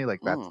 apparently. Like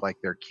that's like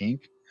their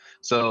kink.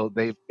 So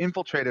they've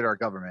infiltrated our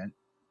government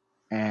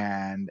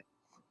and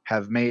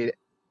have made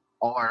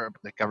all our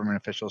like government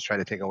officials try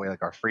to take away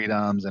like our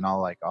freedoms and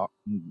all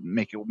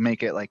make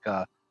it like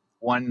a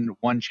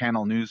one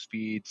channel news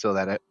feed, so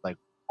that it like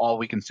all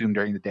we consume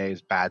during the day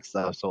is bad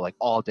stuff. So like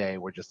all day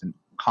we're just in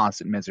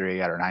constant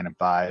misery at our 9 to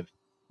 5.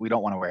 We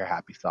don't want to wear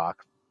happy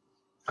socks.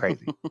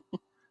 Crazy.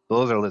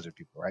 Those are lizard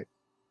people, right?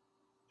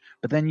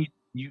 But then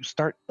you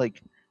start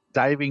like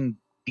diving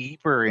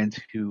deeper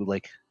into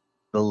like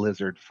the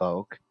lizard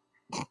folk,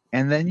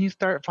 and then you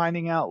start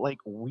finding out like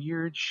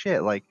weird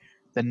shit, like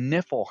the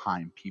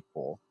Niflheim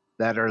people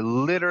that are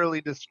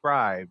literally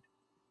described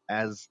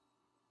as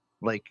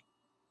like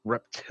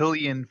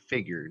reptilian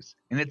figures,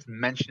 and it's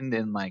mentioned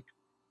in like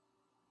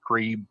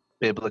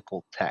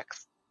pre-biblical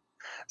text.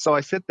 So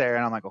I sit there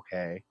and I'm like,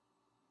 okay.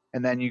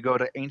 And then you go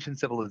to ancient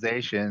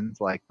civilizations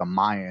like the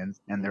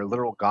Mayans, and their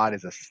literal god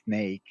is a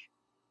snake.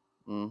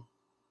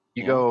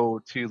 You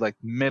go to like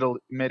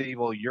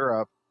medieval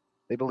Europe,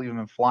 they believe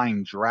in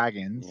flying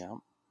dragons. Yeah.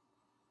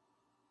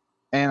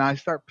 And I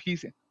start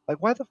piecing,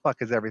 like, why the fuck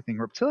is everything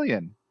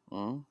reptilian?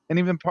 And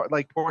even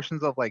like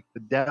portions of like the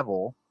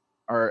devil,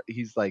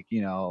 he's like,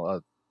 you know,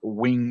 a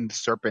winged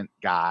serpent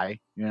guy,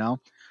 you know?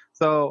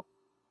 So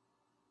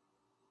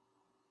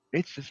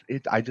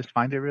I just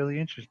find it really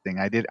interesting.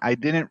 I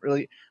didn't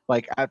really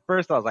like at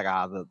first I was like,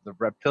 the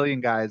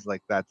reptilian guys,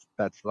 like that's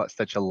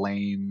such a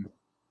lame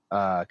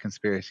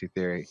conspiracy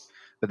theory.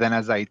 But then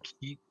as I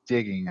keep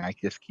digging, I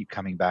just keep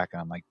coming back,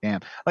 and I'm like, damn.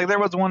 Like there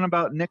was one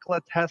about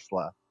Nikola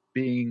Tesla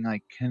being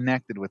like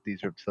connected with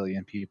these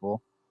reptilian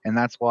people, and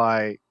that's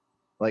why,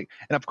 like,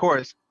 and of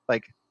course,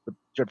 like the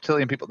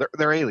reptilian people,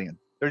 they're aliens.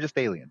 They're just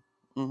aliens.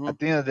 At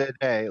the end of the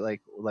day,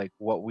 like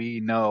what we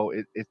know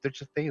is they're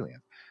just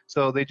aliens.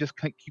 So they just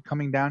keep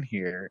coming down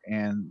here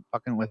and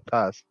fucking with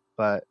us.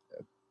 But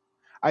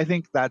I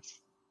think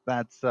that's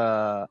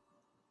and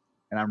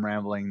I'm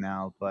rambling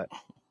now, but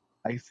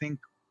I think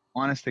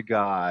honest to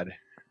God,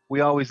 we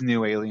always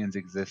knew aliens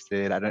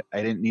existed. I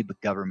didn't need the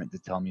government to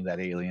tell me that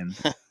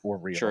aliens were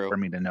real True. for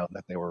me to know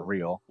that they were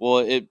real. Well,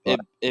 it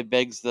But- it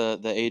begs the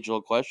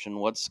age-old question: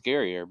 what's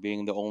scarier,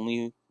 being the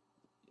only,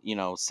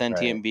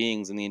 sentient Right.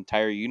 beings in the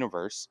entire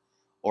universe,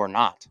 or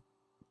not?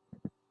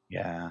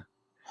 Yeah,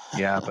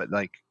 yeah, but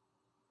like,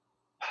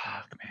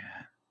 fuck,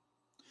 man.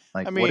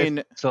 Like, I what if?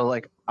 mean, So,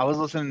 like, I was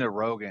listening to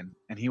Rogan,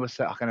 and he was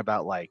talking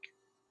about like,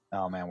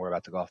 oh man, we're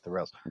about to go off the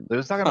rails. They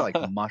was talking about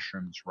like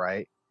mushrooms,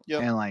 right?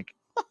 Yep. And like,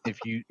 if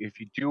you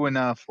do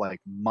enough like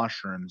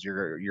mushrooms,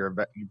 you're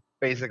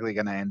basically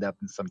gonna end up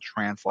in some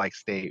trance-like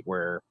state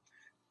where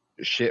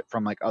shit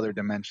from like other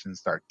dimensions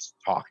starts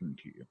talking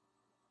to you.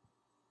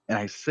 And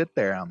I sit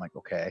there and I'm like,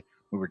 okay,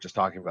 we were just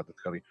talking about this,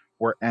 Cody.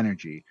 We're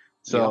energy.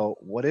 So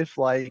what if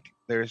like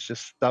there's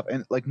just stuff,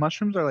 and like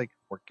mushrooms are like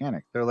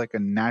organic. They're like a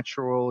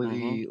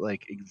naturally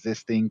like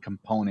existing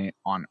component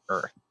on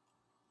Earth.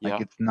 Like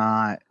Yeah. it's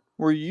not.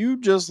 were you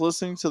just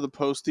listening to the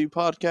Posty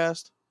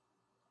podcast?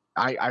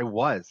 I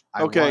was.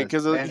 Okay, was.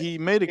 because And he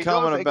made a it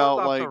comment goes about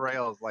off like the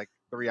rails like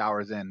 3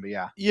 hours in, but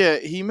yeah. yeah,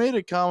 he made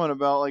a comment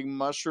about like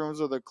mushrooms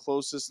are the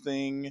closest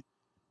thing.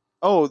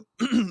 Oh,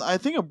 I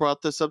think I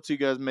brought this up to you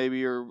guys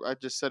maybe, or I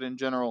just said in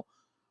general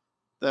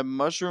that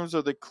mushrooms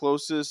are the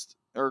closest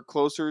or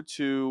closer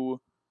to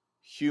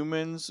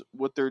humans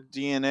with their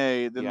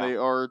DNA than Yeah. they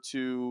are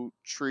to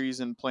trees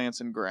and plants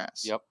and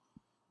grass. Yep.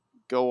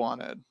 Go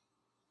on, Ed.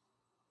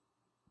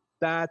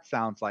 That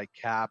sounds like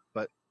cap,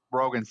 but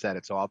Rogan said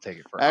it, so I'll take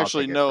it for.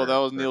 Actually, no, that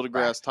was for Neil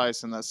deGrasse fact.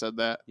 Tyson that said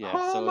that. Yeah.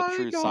 Oh So a my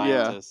true God.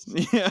 Yeah,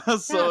 scientist. yeah.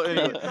 So Yeah,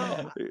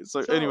 anyway, so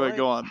anyway, like,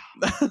 go on.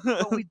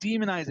 but we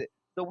demonize it.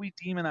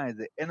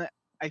 And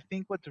I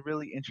think what's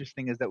really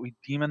interesting is that we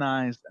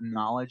demonize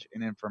knowledge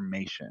and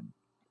information,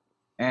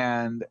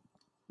 and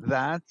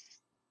that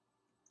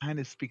kind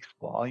of speaks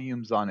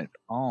volumes on its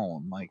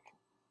own. Like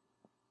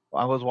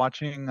I was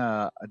watching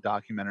a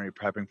documentary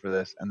prepping for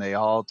this, and they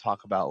all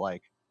talk about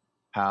like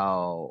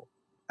how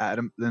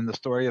Adam, in the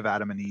story of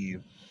Adam and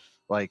Eve,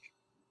 like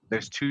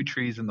there's two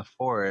trees in the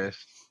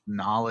forest,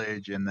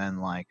 knowledge, and then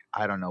like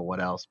I don't know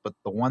what else, but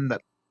the one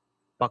that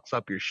fucks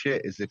up your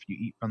shit is if you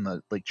eat from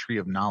the like tree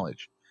of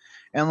knowledge.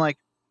 And like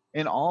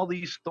in all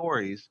these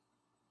stories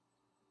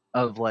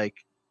of like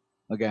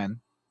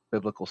again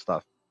biblical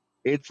stuff,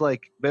 it's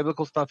like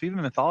biblical stuff, even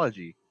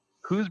mythology.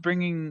 Who's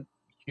bringing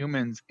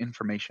humans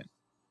information,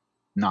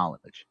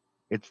 knowledge?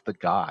 It's the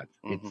gods,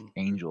 it's Mhm.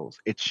 angels,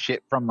 it's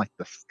shit from like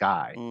the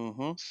sky.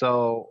 Mhm.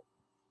 So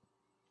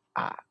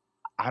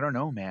I don't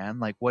know, man.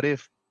 Like, what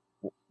if,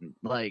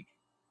 like,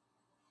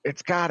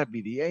 it's got to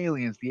be the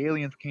aliens. The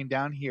aliens came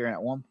down here, and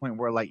at one point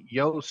we're like,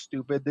 "Yo,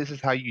 stupid! This is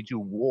how you do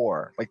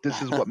war. Like, this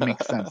is what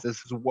makes sense. This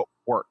is what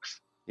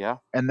works." Yeah.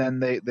 And then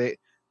they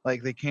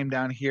came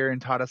down here and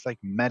taught us like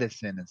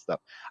medicine and stuff.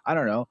 I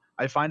don't know.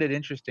 I find it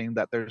interesting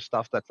that there's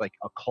stuff that's like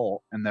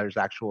occult, and there's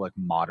actual like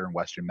modern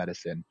Western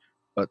medicine.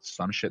 But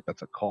some shit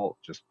that's occult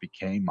just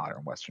became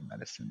modern Western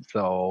medicine.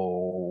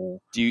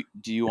 So Do you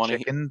the want to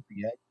chicken,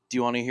 the egg. do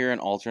you want to hear an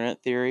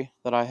alternate theory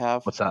that I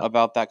have What's up?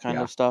 about that kind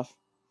Yeah. of stuff?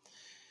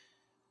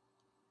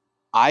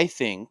 I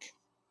think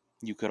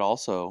you could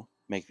also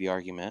make the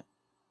argument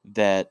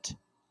that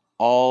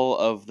all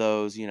of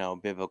those,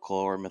 biblical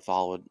or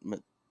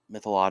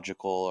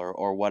mythological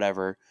or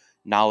whatever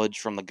knowledge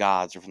from the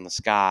gods or from the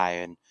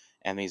sky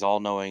and these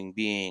all-knowing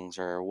beings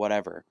or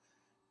whatever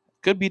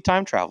could be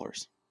time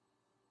travelers.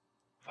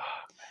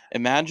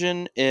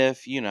 Imagine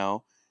if,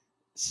 you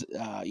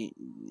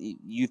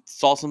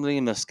saw something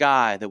in the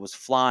sky that was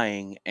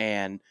flying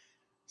and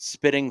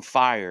spitting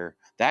fire.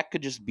 That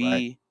could just be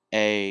Right.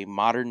 a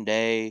modern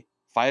day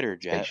fighter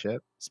jet.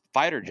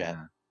 Spaceship. Jet.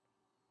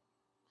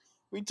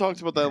 We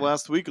talked about that Yeah.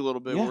 last week a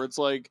little bit, Yeah. where it's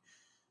like,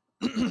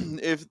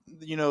 if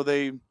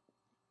they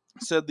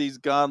said these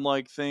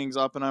godlike things.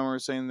 Oppenheimer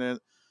was saying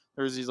that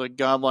there's these like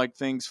godlike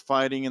things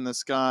fighting in the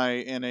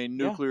sky, and a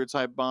nuclear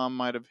type bomb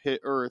might have hit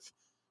Earth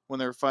when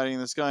they were fighting in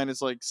the sky. And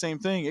it's like same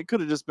thing. It could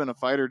have just been a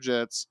fighter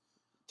jets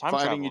Time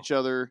fighting travel. each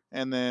other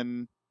and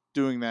then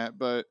doing that.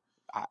 But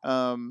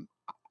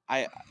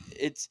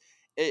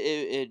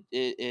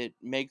it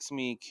makes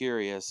me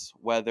curious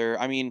whether,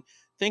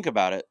 think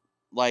about it.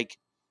 Like,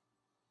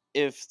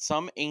 if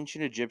some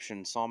ancient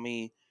Egyptian saw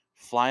me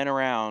flying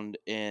around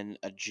in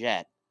a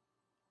jet,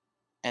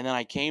 and then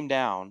I came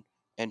down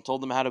and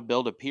told them how to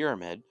build a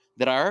pyramid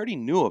that I already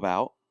knew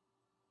about,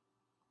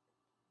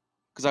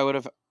 because I would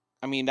have,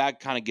 that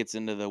kind of gets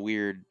into the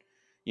weird,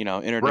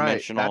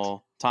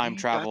 interdimensional time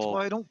travel. That's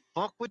why I don't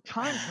fuck with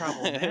time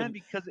travel, man.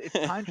 Because if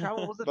time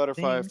travel was a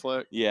butterfly thing,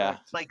 effect. Yeah.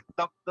 like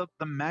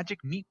the magic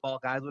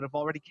meatball guys would have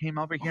already came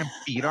over here and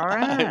beat our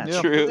ass.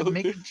 Yeah. True. It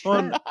makes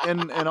Well,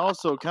 sense. and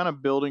also kind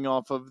of building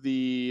off of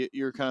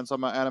you're kind of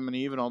talking about Adam and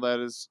Eve and all that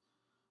is,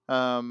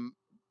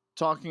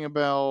 talking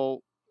about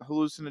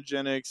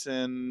hallucinogenics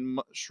and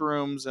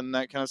shrooms and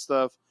that kind of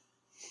stuff.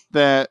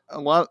 That a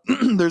lot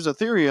there's a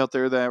theory out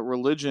there that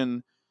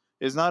religion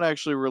is not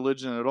actually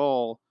religion at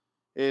all.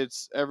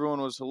 It's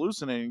everyone was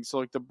hallucinating. So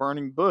like the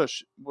burning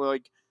bush,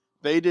 like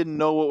they didn't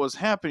know what was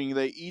happening.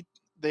 They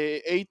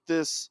ate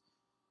this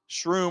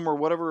shroom or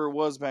whatever it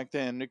was back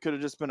then. It could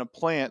have just been a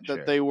plant that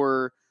Sure. they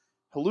were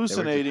high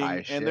hallucinating,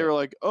 as and they shit. were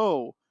like,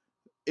 "Oh,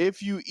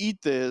 if you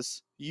eat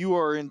this, you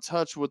are in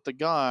touch with the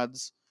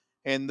gods,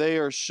 and they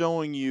are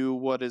showing you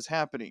what is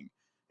happening."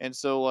 And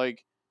so,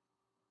 like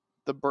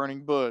the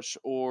burning bush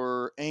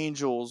or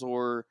angels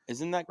or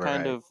Isn't that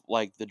kind Right. of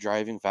like the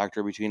driving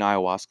factor between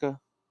ayahuasca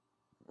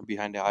or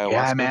behind Yeah,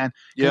 ayahuasca? man.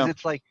 Because yeah,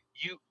 it's like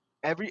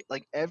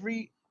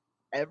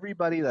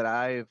everybody that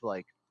I've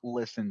like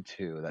listened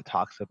to that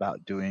talks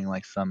about doing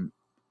like some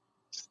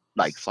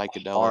like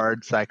Psychedelic.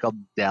 hard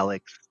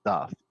psychedelic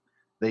stuff,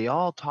 they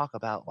all talk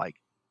about like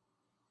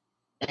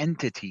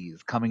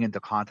entities coming into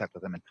contact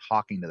with them and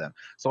talking to them.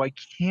 So I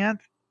can't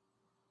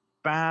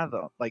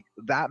fathom, like,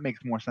 that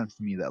makes more sense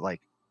to me that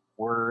like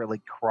we're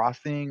like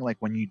crossing, like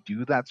when you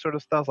do that sort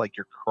of stuff, like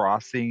you're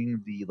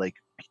crossing the like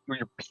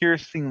you're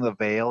piercing the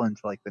veil into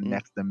like the Mm.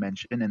 next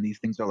dimension, and these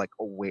things are like,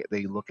 oh wait,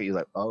 they look at you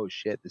like, oh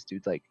shit, this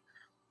dude's like,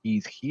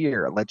 he's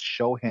here, let's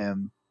show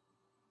him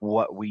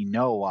what we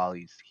know while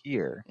he's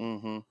here,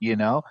 Mm-hmm. you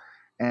know.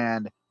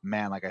 And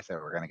man, like I said,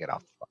 we're gonna get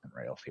off the fucking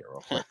rails here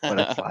real quick, but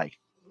it's like,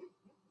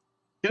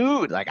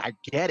 dude, like I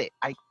get it.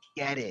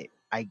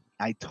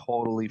 I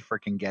totally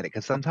freaking get it.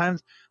 Because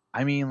sometimes,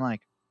 I mean,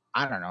 like,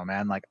 I don't know,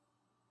 man. Like,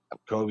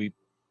 Kobe,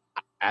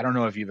 I don't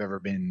know if you've ever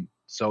been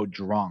so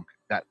drunk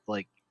that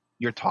like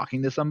you're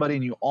talking to somebody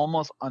and you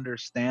almost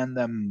understand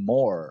them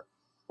more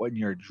when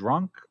you're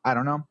drunk. I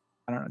don't know.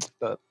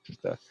 Just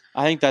a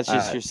I think that's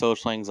just uh, your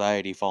social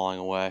anxiety falling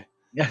away.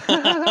 you think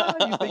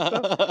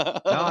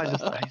so? No, I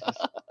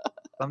just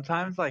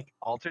sometimes like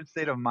altered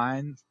state of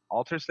minds,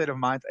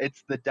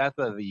 it's the death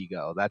of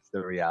ego. That's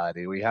the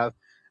reality. We have,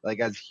 like,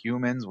 as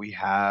humans, we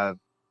have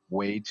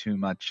way too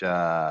much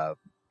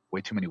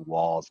way too many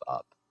walls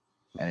up.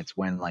 And it's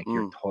when like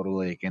you're Mm.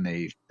 totally like, in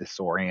a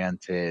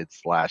disoriented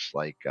slash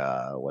like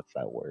what's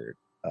that word?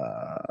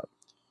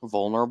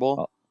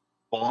 Vulnerable.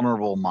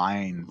 Vulnerable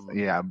mind. Mm.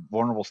 Yeah,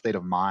 vulnerable state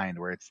of mind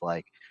where it's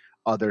like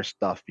other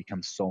stuff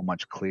becomes so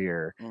much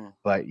clearer. Mm.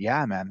 But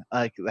yeah, man,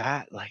 like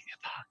that, like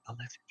fuck, the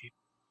lizard people.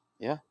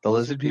 Yeah, The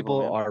lizard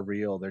people, people man. are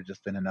real. They're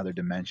just in another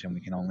dimension.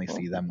 We can only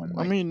see them when I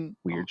like mean,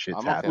 weird shit's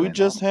I'm okay happening. we with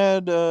just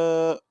that.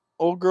 had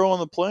old girl on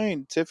the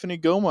plane, Tiffany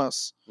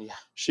Gomez. Yeah.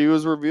 She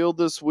was revealed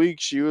this week.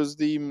 She was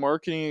the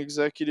marketing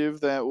executive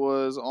that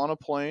was on a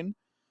plane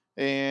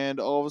and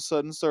all of a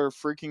sudden started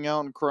freaking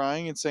out and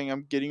crying and saying,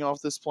 "I'm getting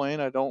off this plane.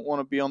 I don't want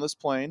to be on this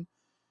plane."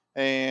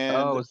 And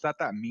Oh, is that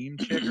meme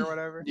chick or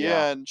whatever?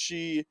 yeah, and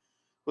she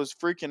was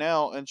freaking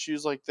out and she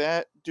was like,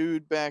 "That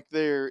dude back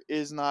there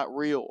is not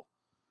real.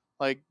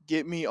 Like,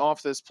 get me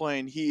off this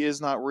plane. He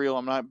is not real.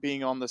 I'm not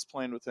being on this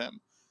plane with him."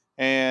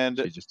 And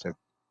She just took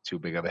too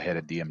big of a hit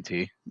of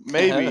DMT.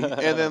 maybe,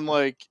 and then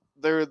like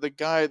there's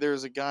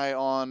a guy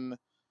on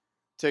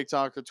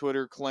TikTok or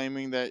Twitter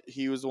claiming that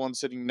he was the one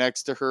sitting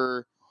next to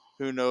her.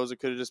 Who knows? It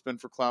could have just been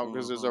for clout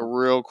because there's a Mhm.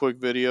 real quick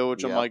video,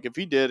 which I'm Yep. like, if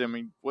he did, I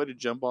mean, way to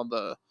jump on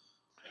the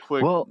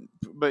quick. Well,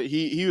 But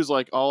he was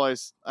like,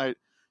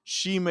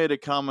 she made a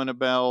comment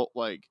about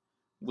like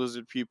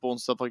lizard people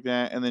and stuff like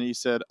that, and then he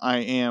said, "I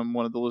am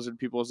one of the lizard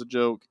people" as a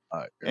joke,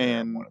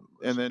 and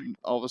then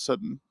all of a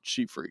sudden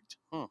she freaked.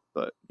 Hmm.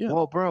 But yeah,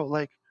 well, bro,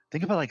 like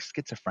think about like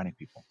schizophrenic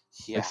people.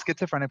 Yeah. Like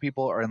schizophrenic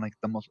people are in like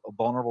the most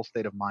vulnerable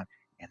state of mind,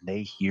 and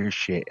they hear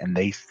shit and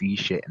they see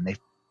shit and they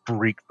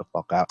freak the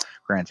fuck out.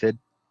 Granted,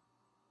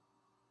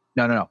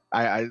 no,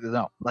 I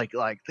no, like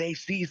they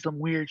see some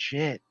weird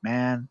shit,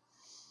 man.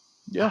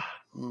 yeah.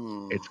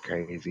 It's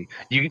crazy.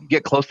 You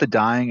get close to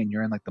dying and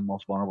you're in like the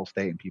most vulnerable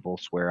state, and people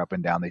swear up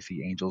and down they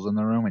see angels in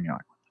the room, and you're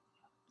like,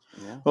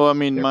 Yeah. Well, I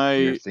mean, they're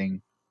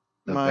piercing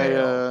the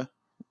veil.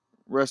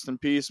 rest in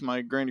peace,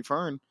 my Granny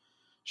Fern.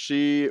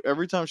 She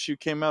every time she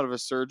came out of a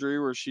surgery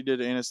where she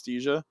did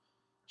anesthesia,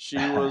 she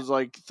was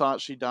like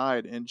thought she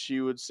died, and she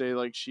would say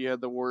like she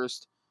had the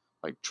worst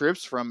like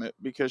trips from it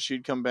because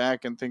she'd come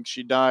back and think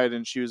she died,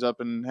 and she was up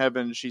in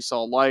heaven, she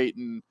saw light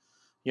and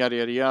yada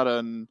yada yada,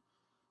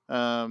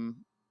 and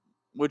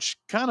which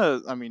kind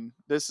of, I mean,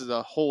 this is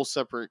a whole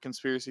separate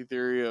conspiracy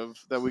theory of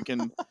that we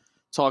can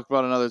talk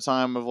about another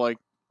time of like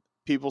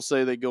people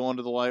say they go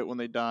into the light when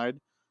they died,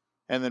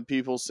 and then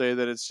people say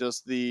that it's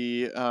just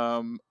the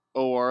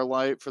OR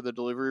light for the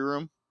delivery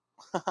room,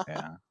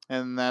 Yeah.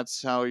 and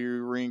that's how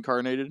you're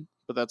reincarnated.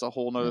 But that's a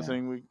whole nother Yeah.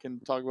 thing we can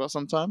talk about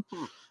sometime.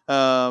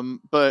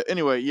 But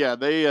anyway, yeah,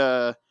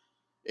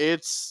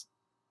 it's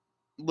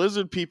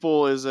lizard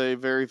people is a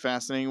very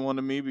fascinating one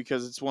to me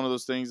because it's one of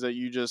those things that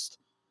you just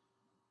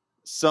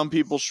some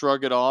people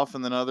shrug it off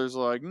and then others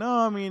are like, no,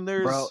 I mean,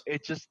 there's Bro,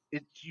 it's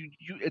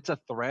it's a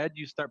thread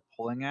you start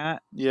pulling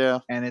at, yeah,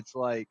 and it's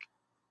like,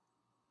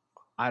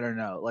 I don't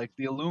know, like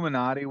the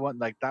Illuminati one,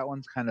 like that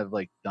one's kind of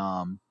like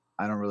dumb.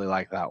 I don't really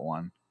like that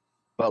one.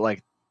 But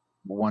like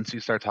once you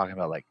start talking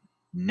about like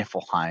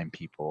Niflheim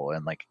people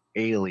and like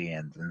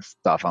aliens and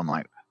stuff, I'm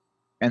like,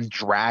 and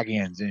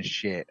dragons and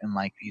shit, and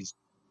like these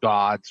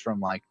gods from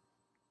like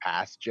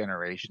past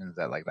generations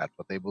that like that's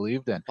what they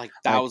believed in. Like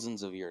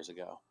thousands of years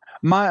ago.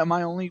 My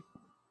only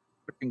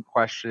freaking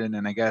question,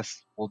 and I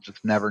guess we'll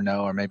just never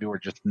know, or maybe we're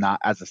just not,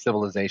 as a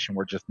civilization,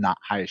 we're just not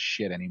high as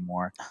shit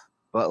anymore.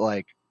 But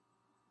like,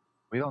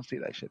 we don't see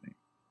that shit anymore.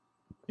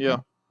 Yeah.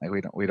 Like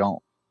we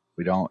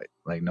don't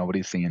like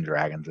nobody's seeing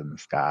dragons in the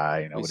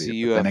sky. We Nobody.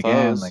 see But then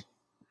again, UFOs. like,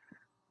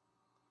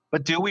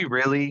 but do we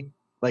really?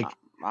 Like,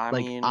 I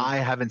mean, I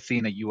haven't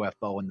seen a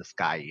UFO in the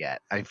sky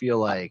yet. I feel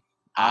like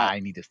I- I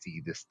need to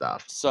see this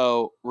stuff.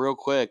 so real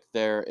quick,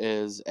 there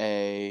is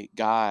a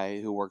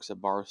guy who works at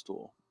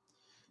Barstool.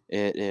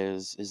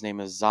 His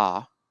name is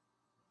Za.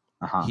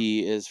 Uh-huh.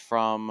 He is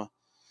from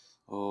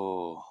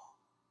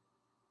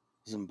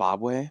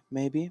Zimbabwe,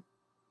 maybe.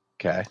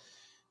 Okay.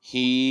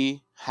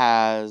 He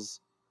has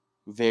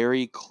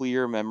very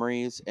clear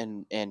memories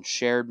and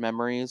shared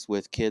memories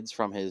with kids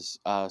from his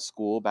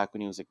school back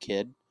when he was a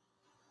kid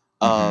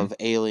of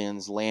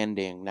aliens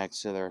landing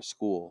next to their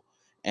school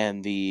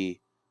and the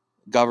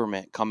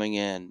government coming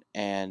in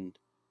and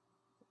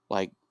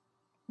like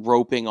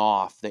roping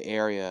off the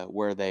area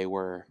where they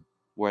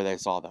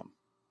saw them.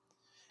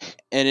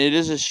 And it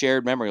is a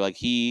shared memory. Like,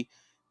 he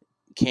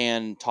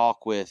can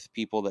talk with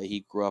people that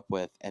he grew up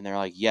with, and they're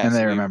like, yes, And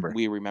they remember.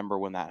 we remember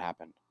when that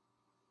happened.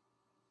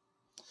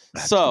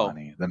 That's So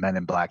funny. The Men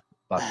in Black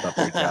bust up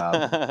their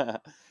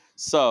job.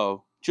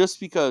 So just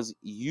because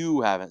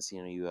you haven't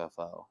seen a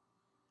UFO,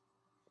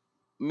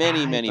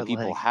 many Right, but,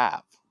 people like,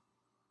 have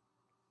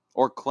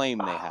or claim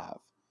they have.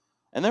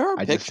 And there are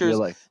I just feel pictures.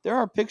 like There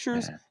are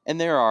pictures, Yeah.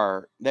 and there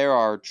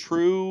are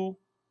true.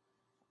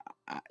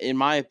 In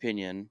my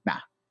opinion, Nah.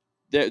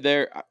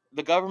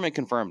 The government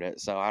confirmed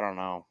it, so I don't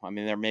know. I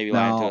mean, they're maybe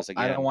lying to us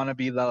again. I don't want to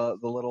be the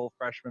little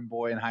freshman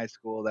boy in high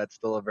school that's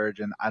still a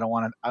virgin. I don't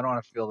want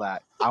to feel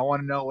that. I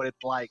want to know what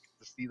it's like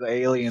to see the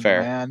aliens,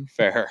 Fair. man.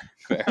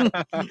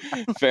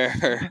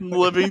 Fair.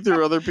 Living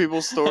through other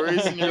people's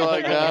stories, and you're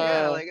like,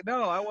 yeah, ah, like,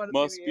 no, I want to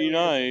must see be the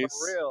aliens nice.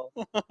 for real.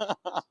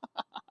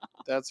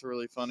 that's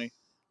really funny.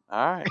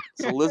 All right,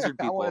 so lizard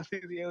I people want to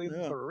see the aliens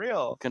Yeah. for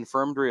real.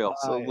 confirmed real.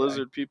 So yeah.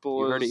 lizard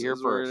people You heard it is here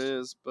where it first.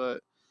 is. But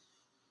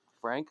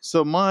Frank,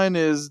 so mine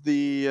is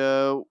the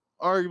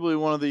arguably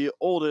one of the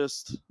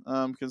oldest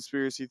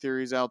conspiracy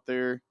theories out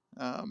there.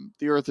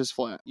 The Earth is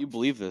flat. you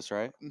believe this,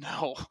 right?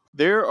 No.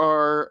 There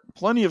are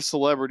plenty of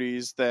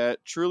celebrities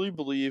that truly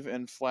believe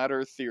in flat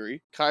Earth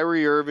theory.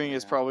 Kyrie Irving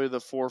is Yeah. probably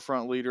the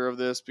forefront leader of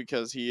this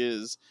because he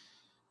is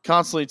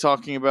constantly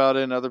talking about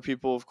it, and other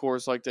people, of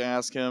course, like to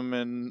ask him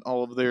and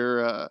all of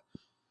their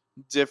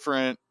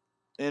different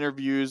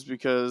interviews,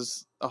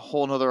 because a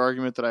whole nother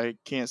argument that I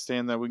can't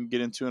stand that we can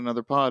get into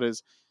another pod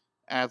is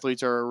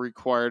athletes are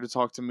required to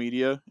talk to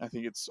media. I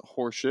think it's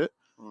horseshit.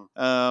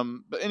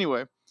 But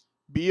anyway,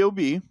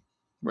 B.O.B.,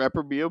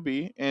 rapper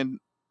B.O.B., and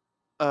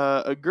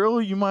a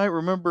girl you might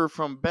remember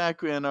from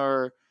back in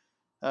our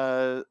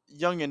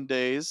youngin'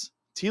 days,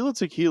 Tila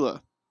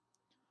Tequila.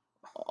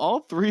 All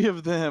three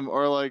of them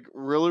are like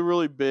really,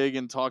 really big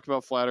and talk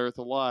about flat Earth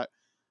a lot.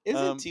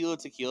 Isn't Tila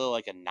Tequila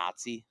like a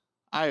Nazi?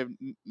 I have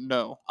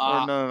no.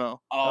 Or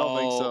no. I don't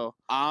think so.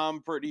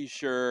 I'm pretty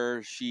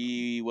sure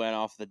she went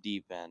off the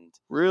deep end.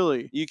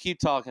 Really? You keep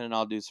talking and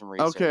I'll do some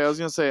research. Okay, I was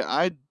gonna say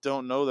I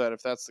don't know that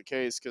if that's the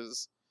case,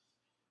 because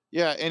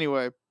yeah.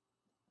 Anyway,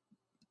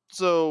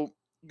 so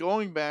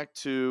going back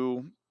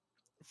to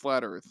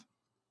flat Earth.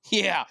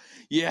 Yeah,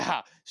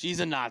 she's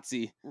a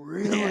Nazi.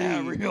 Really?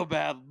 Yeah, real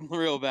bad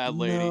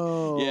lady.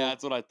 No. Yeah,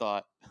 that's what I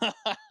thought.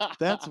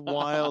 That's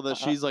wild that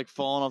she's like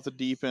falling off the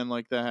deep end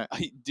like that.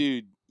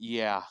 Dude,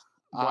 yeah.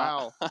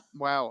 Wow.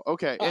 Wow.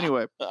 Okay.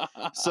 Anyway,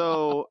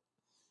 so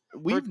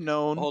we've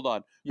known. Hold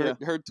on. Yeah.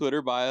 Her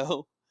Twitter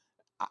bio.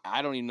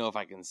 I don't even know if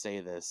I can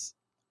say this.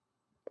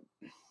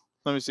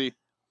 Let me see.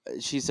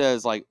 She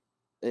says like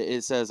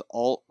it says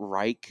alt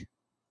Reich,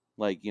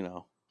 like, you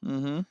know,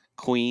 Mm-hmm.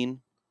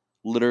 Queen,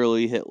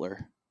 literally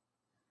Hitler.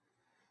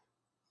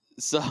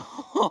 So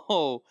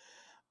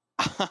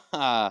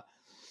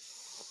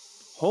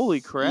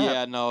Holy crap.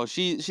 yeah, no,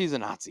 she's a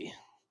Nazi.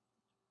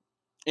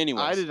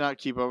 Anyways, I did not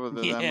keep up with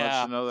it that much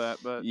Yeah. to know that,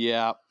 but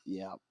yeah.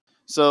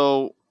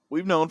 so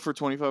we've known for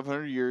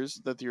 2,500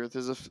 years that the Earth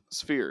is a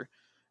sphere.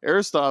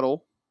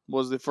 Aristotle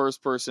was the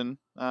first person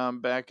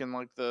back in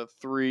like the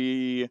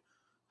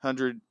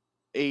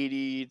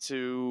 380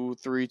 to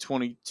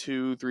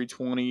 322,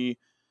 320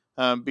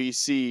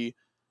 BC,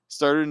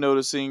 started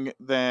noticing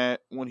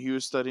that when he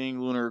was studying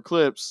lunar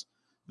eclipse,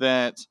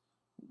 that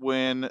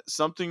when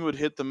something would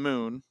hit the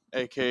moon,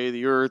 aka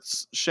the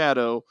Earth's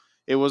shadow,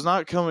 it was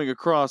not coming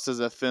across as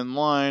a thin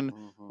line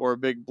Mhm. or a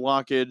big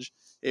blockage.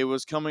 It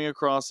was coming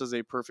across as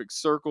a perfect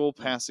circle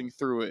passing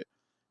through it.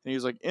 And he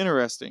was like,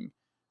 interesting.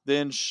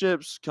 Then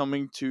ships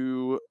coming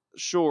to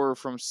shore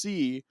from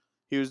sea,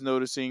 he was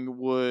noticing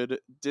would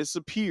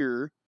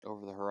disappear.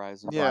 Over the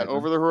horizon. Yeah, Horizon.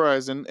 over the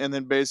horizon. And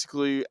then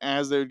basically,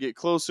 as they would get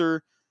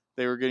closer,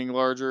 they were getting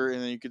larger,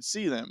 and then you could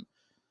see them.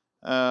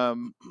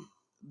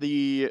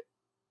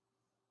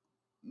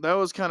 That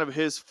was kind of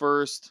his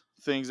first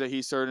things that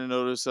he started to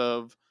notice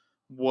of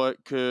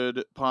what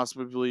could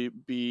possibly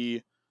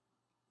be,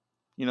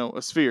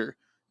 a sphere.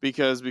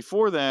 Because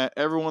before that,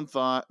 everyone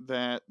thought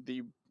that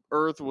the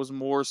Earth was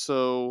more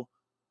so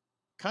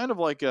kind of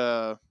like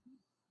an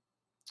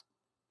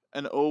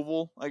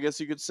oval, I guess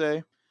you could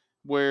say,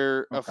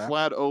 where a Okay.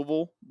 flat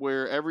oval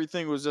where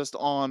everything was just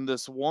on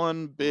this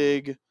one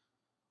big,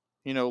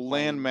 Plane.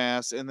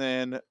 landmass, and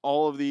then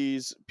all of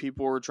these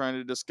people were trying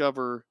to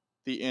discover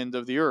the end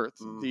of the earth,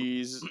 Mhm.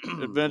 these Yep.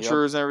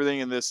 adventurers and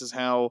everything, and this is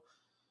how,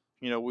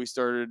 we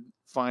started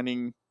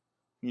finding,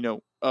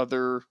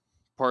 other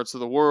parts of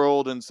the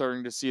world and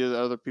starting to see that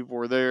other people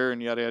were there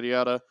and yada yada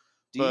yada.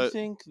 Do you But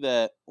think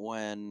that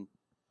when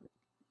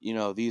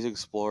these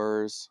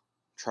explorers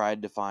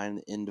tried to find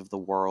the end of the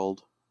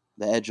world,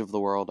 the edge of the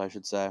world, I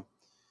should say,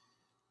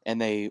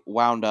 and they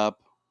wound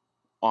up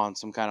on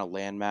some kind of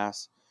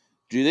landmass,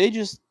 do they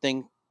just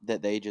think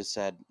that they just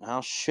said,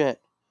 "Oh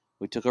shit,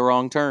 we took a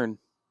wrong turn"?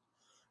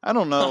 I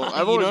don't know. I've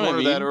You know always what I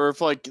wondered that, mean? or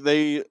if like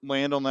they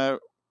land on that.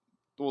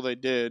 Well, they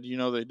did.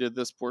 They did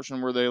this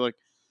portion where they like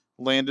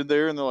landed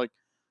there, and they're like,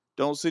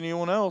 "Don't see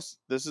anyone else.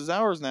 This is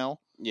ours now."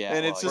 Yeah.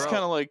 And well, it's just Bro.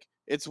 kind of like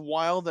it's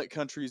wild that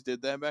countries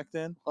did that back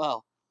then.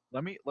 well,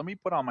 Let me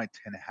put on my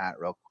tin hat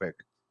real quick,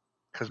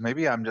 because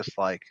maybe I'm just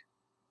like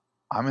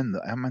I'm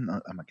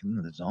like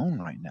in the zone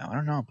right now. I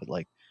don't know, but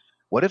like,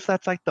 what if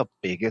that's like the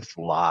biggest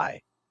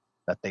lie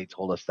that they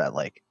told us, that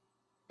like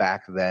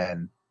back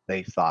then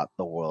they thought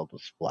the world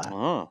was flat,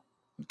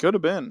 Could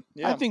have been. I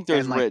Yeah. think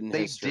there's and like written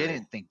they history.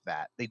 didn't think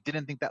that. They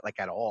didn't think that like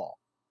at all.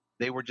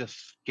 They were just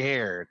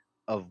scared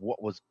of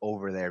what was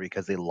over there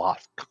because they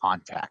lost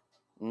contact.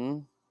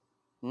 Mm,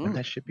 Wouldn't mm,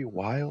 that shit be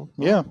wild?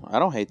 Yeah. I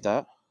don't hate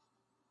that.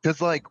 Because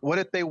like, what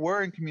if they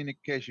were in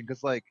communication?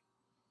 Because like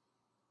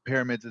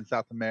pyramids in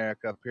South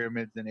America,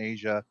 pyramids in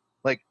Asia,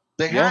 like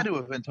they Yeah. had to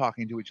have been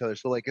talking to each other.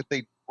 So like, if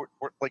they were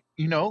like,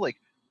 like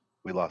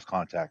we lost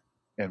contact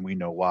and we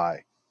know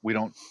why. We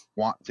don't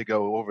want to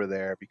go over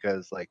there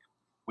because like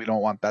we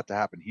don't want that to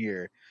happen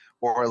here,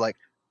 or like,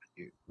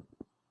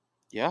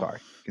 Yeah. sorry,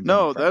 continue,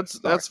 No, Frank.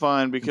 that's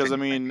fine because I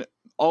Continue, Frank. mean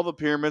all the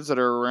pyramids that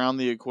are around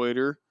the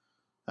equator,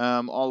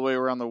 all the way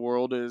around the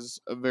world is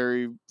a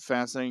very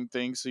fascinating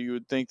thing. So you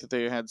would think that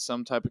they had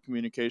some type of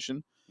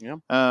communication. Yeah.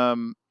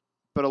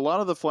 But a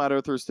lot of the flat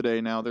earthers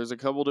today now, there's a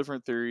couple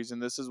different theories,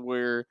 and this is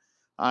where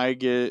I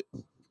get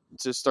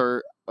to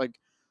start like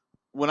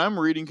when I'm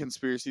reading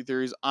conspiracy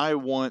theories, I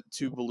want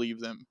to believe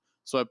them.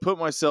 So I put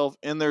myself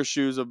in their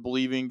shoes of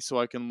believing so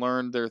I can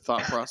learn their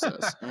thought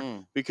process.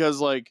 Mm, Because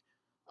like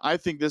I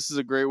think this is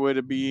a great way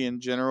to be in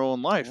general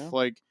in life. Yeah.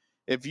 Like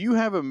if you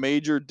have a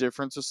major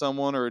difference with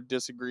someone or a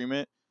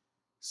disagreement,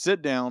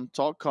 sit down,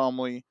 talk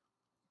calmly,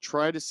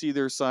 try to see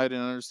their side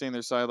and understand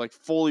their side, like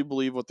fully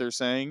believe what they're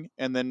saying,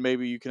 and then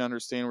maybe you can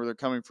understand where they're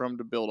coming from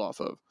to build off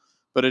of.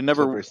 But it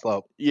never Slippery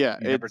slope. yeah,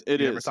 You never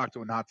it you never is. talk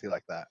to a Nazi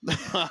like that.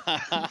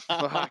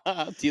 Fuck.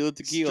 Tila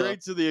tequila.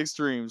 Straight to the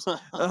extremes.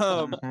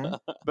 Mhm.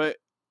 But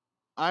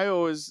I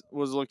always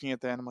was looking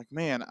at that and I'm like,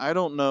 man, I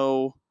don't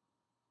know.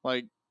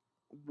 Like,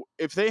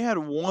 if they had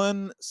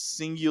one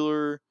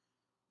singular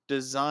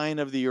design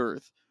of the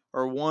earth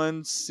or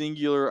one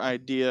singular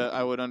idea,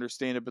 I would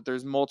understand it. But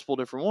there's multiple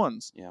different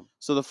ones. Yeah.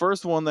 So the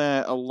first one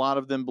that a lot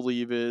of them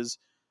believe is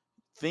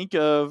think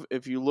of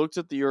if you looked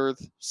at the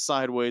earth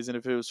sideways and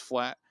if it was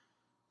flat,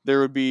 there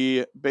would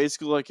be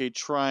basically like a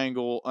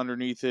triangle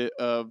underneath it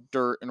of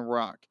dirt and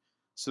rock.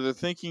 So they're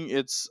thinking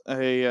it's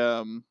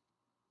a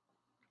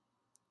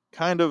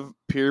kind of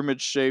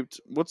pyramid shaped.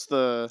 What's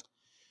the?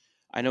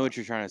 I know what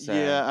you're trying to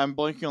say. Yeah, I'm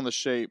blanking on the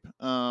shape.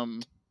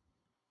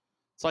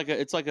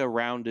 It's like a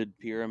rounded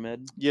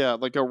pyramid. Yeah,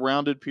 like a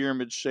rounded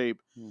pyramid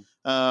shape.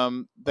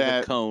 Like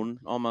That a cone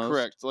almost.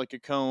 correct, like a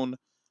cone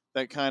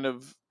that kind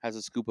of Has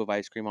a scoop of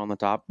ice cream on the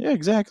top. yeah,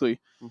 exactly.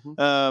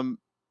 Mhm.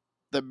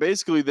 That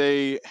basically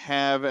they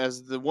have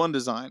as the one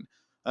design.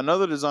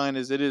 Another design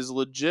is it is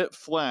legit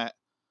flat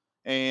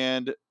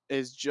and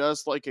is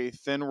just like a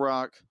thin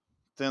rock,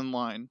 thin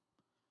line.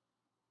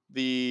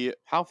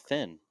 How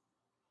thin?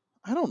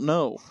 I don't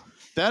know.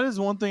 That is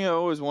one thing I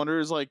always wonder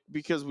is like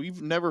because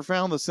we've never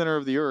found the center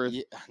of the earth.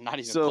 Yeah, not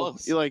even So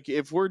close. like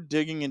if we're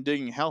digging and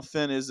digging, how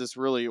thin is this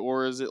really?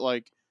 Or is it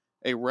like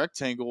a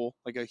rectangle,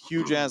 like a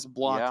huge ass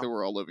block Yeah. that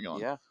we're all living on?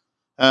 Yeah.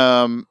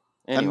 And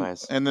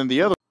Anyways. then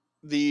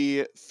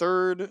the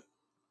third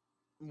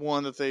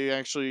one that they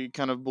actually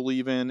kind of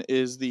believe in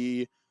is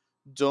the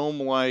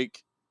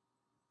dome-like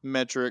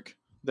metric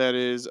that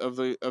is of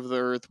the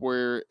earth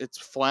where it's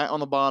flat on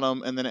the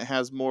bottom and then it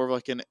has more of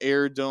like an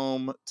air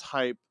dome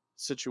type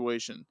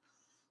situation.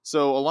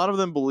 So a lot of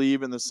them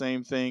believe in the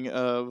same thing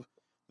of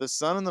the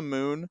sun and the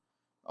moon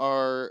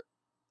are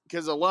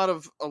because a lot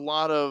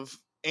of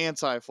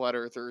anti-flat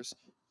earthers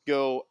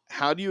go,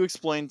 how do you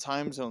explain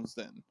time zones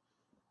then?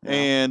 Yeah.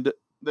 And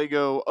they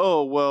go,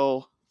 oh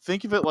well,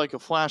 think of it like a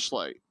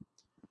flashlight.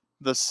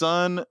 The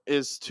sun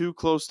is too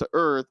close to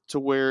earth to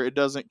where it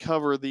doesn't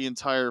cover the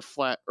entire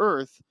flat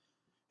earth.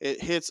 It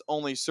hits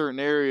only certain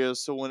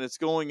areas, so when it's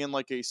going in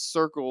like a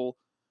circle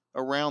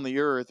around the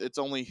earth, it's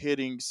only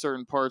hitting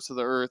certain parts of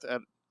the earth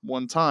at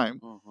one time.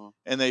 Mhm.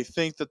 And they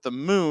think that the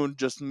moon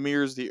just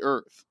mirrors the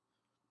earth.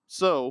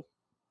 So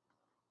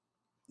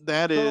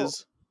that So,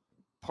 is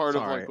part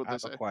of sorry, like what I they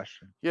have a say.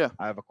 question. Yeah.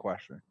 I have a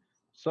question.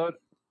 So,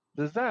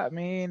 does that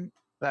mean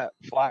that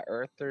flat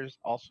earthers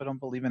also don't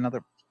believe in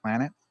other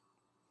planets?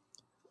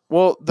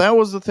 Well, that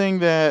was the thing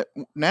that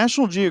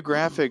National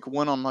Geographic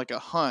went on like a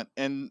hunt,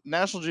 and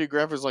National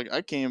Geographic's like,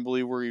 I can't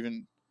believe we're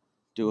even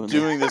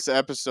doing this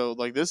episode.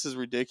 Like, this is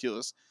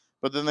ridiculous.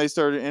 But then they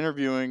started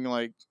interviewing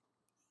like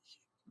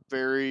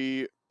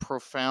very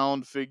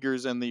profound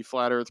figures in the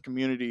flat Earth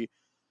community,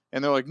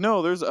 and they're like,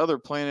 no, there's other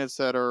planets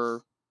that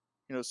are,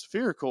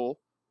 spherical,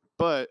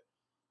 but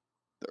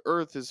the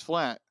Earth is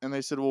flat. And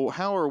they said, well,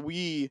 how are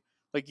we?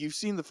 Like, you've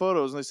seen the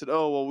photos, and they said,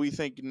 oh, well, we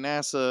think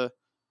NASA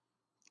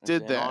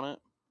did that. On it?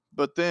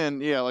 But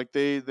then, yeah, like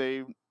they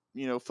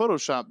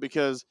Photoshop,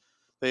 because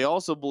they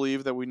also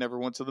believe that we never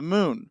went to the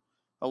moon.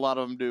 A lot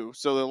of them do.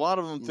 So a lot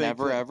of them think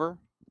Never that, ever? Or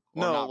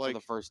No, not like for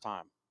the first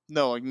time.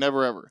 no, like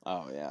never ever.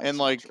 Oh yeah. And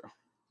like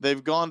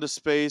they've gone to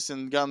space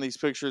and gotten these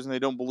pictures and they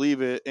don't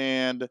believe it.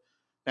 And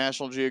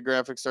National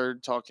Geographic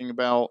started talking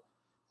about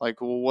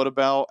like, well, what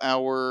about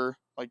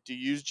do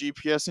you use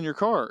GPS in your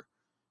car?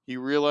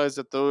 You realize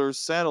that those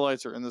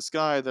satellites are in the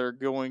sky that are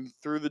going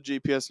through the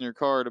GPS in your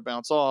car to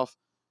bounce off,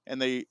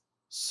 and they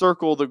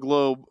circle the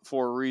globe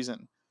for a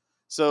reason.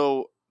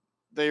 So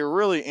they are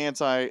really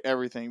anti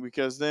everything,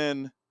 because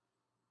then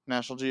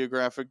National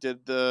Geographic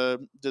did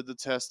the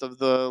test of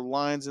the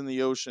lines in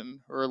the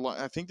ocean, or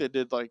I think they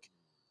did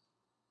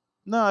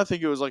I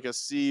think it was like a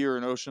sea or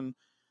an ocean,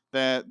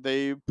 that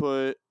they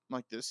put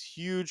like this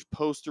huge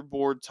poster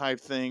board type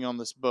thing on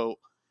this boat,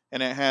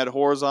 and it had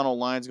horizontal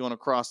lines going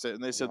across it.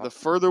 And they said the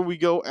further we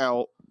go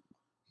out,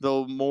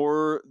 the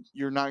more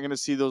you're not going to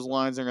see those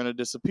lines are going to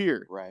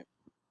disappear. Right.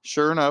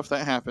 Sure enough,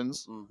 that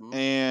happens. Mm-hmm.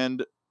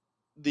 And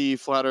the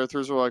flat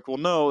earthers were like, well,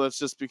 no, that's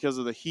just because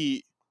of the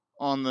heat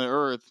on the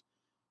Earth.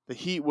 The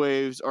heat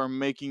waves are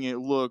making it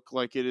look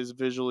like it is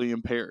visually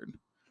impaired,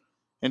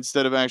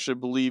 instead of actually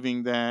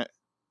believing that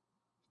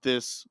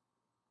this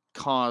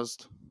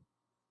caused,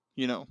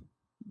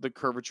 the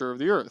curvature of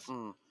the Earth.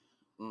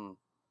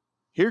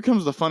 Here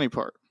comes the funny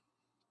part.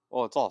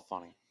 Well, it's all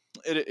funny.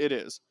 It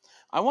is.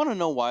 I want to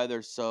know why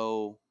they're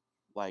so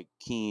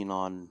keen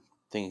on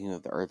thinking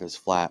that the Earth is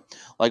flat.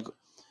 Like,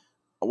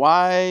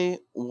 why?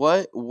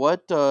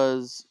 What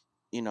does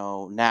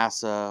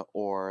NASA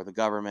or the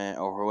government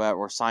or whoever,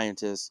 or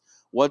scientists,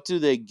 what do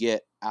they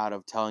get out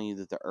of telling you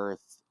that the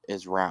Earth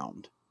is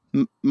round?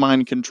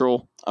 Mind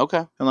control.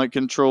 Okay. And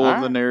control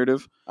of the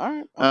narrative. All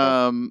right.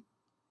 Okay.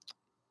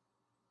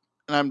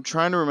 And I'm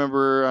trying to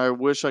remember. I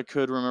wish I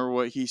could remember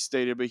what he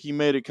stated, but he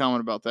made a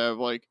comment about that. Of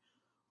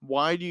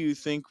why do you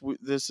think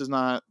this is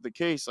not the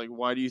case?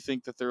 Why do you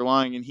think that they're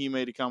lying? And he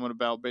made a comment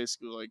about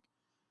basically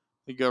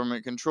the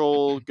government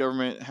control,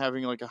 government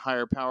having a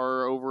higher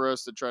power over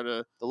us to try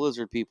to the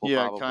lizard people.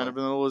 Yeah, probably. kind of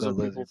in the lizard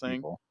people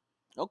thing.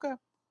 Okay.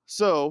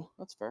 So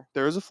that's fair.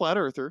 There is a flat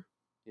earther.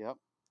 Yep.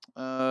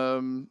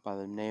 By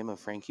the name of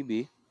Frankie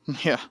B.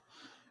 Yeah.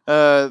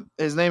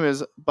 His name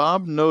is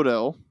Bob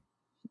Nodell,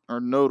 or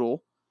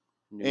Nodal.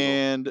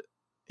 And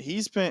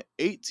he spent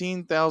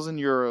 18,000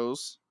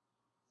 euros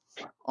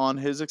on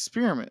his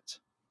experiment.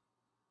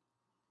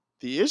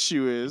 The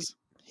issue is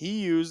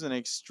he used an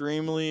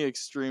extremely,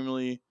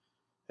 extremely,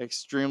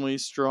 extremely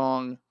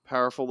strong,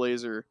 powerful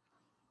laser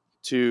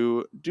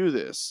to do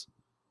this.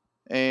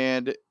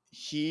 And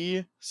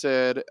he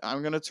said,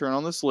 I'm going to turn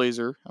on this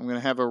laser. I'm going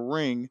to have a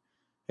ring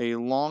a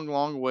long,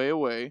 long way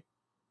away.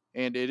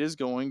 And it is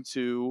going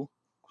to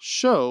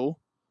show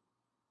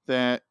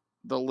that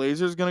the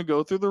laser is going to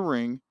go through the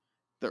ring.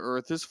 The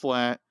Earth is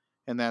flat.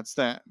 And that's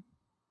that.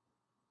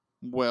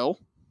 Well,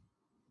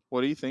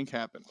 what do you think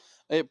happened?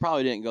 It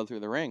probably didn't go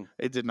through the ring.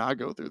 It did not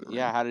go through the ring.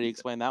 Yeah, how did he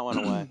explain that one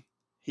away?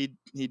 He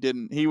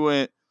didn't. He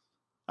went,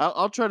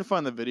 I'll try to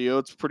find the video.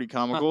 It's pretty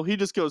comical. He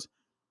just goes,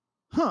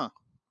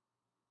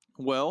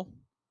 well,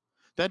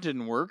 that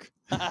didn't work.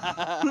 and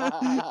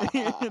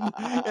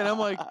I'm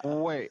like,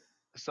 wait,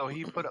 so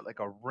he put it like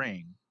a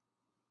ring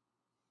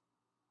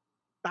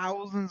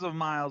thousands of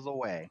miles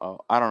away. Oh,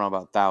 I don't know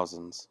about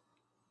thousands.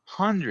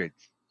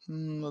 Hundreds.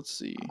 Let's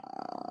see.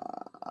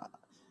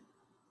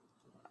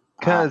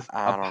 Because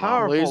a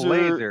powerful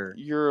laser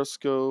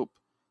Euroscope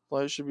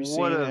light should be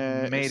seen would at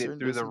have made it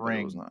through the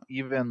ring,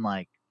 even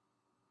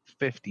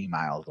 50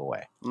 miles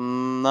away.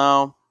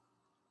 No.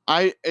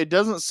 It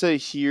doesn't say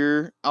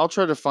here. I'll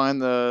try to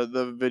find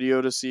the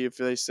video to see if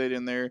they stayed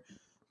in there.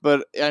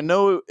 But I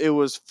know it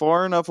was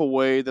far enough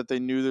away that they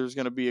knew there was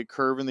going to be a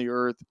curve in the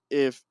Earth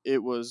if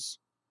it was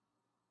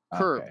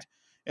curved. Okay.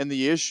 And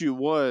the issue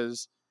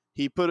was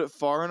he put it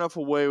far enough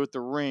away with the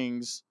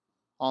rings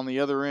on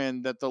the other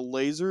end that the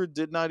laser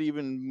did not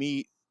even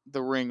meet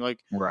the ring.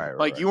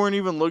 Right. You weren't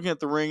even looking at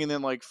the ring, and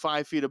then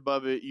 5 feet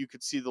above it, you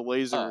could see the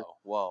laser.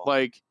 Oh,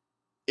 whoa.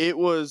 It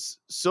was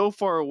so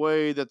far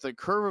away that the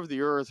curve of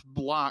the Earth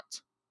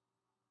blocked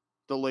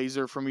the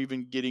laser from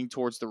even getting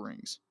towards the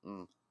rings.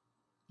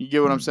 You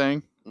get what I'm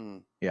saying?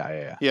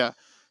 Yeah.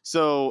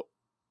 So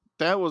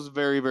that was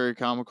very, very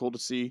comical to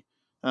see.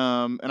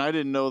 And I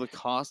didn't know the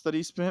cost that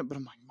he spent, but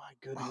I'm like, my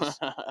goodness.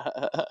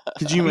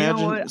 Could you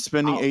imagine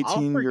spending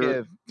 18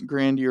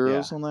 grand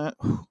euros on that?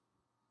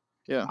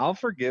 Yeah. I'll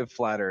forgive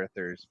flat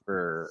earthers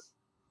for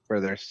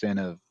their sin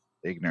of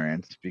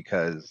ignorance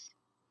because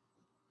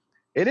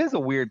it is a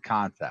weird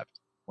concept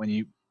when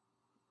you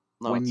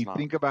No, it's not.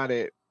 think about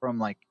it from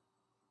like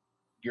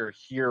you're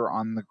here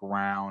on the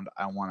ground,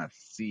 I want to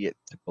see it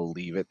to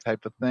believe it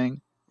type of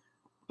thing.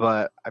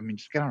 But I mean,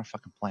 just get on a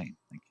fucking plane.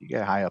 Like you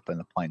get high up in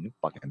the plane, you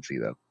fucking see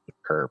the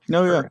curve.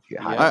 No, yeah. You get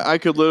high Yeah. up. I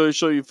could literally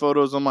show you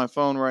photos on my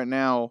phone right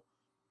now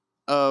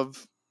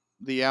of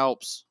the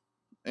Alps,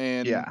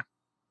 and Yeah,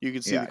 you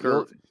can see yeah. the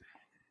curve.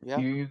 Yeah.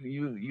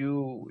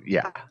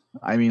 Yeah.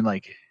 I mean,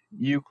 like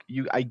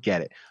I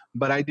get it,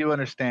 but I do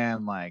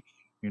understand. Like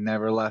you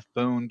never left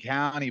Boone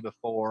County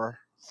before.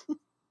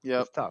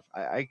 Yep. It's tough.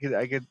 I could.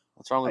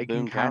 What's wrong with I can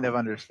Boone kind of County?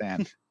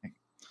 understand.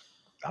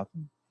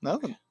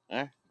 Nothing.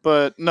 Eh.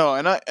 But no,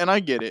 and I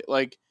get it.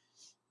 Like,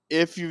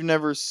 if you've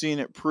never seen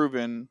it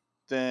proven,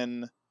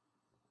 then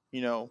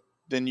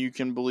then you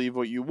can believe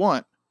what you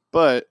want.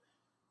 But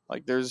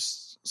like,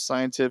 there's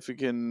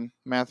scientific and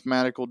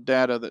mathematical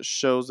data that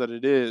shows that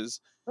it is.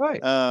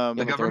 Right. Um,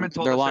 The but government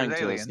told they're us lying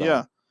there's to us, aliens. though.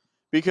 yeah, The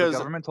because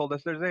government told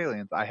us there's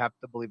aliens. I have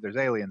to believe there's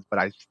aliens, but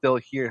I still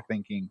here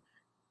thinking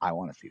I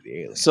want to see the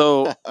aliens.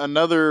 so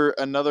another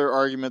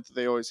argument that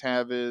they always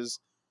have is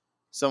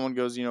someone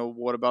goes,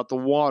 what about the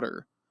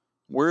water?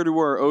 Where do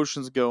our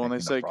oceans go? And they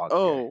Making the say, frogs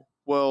oh,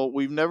 well,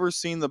 we've never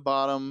seen the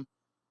bottom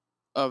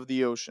of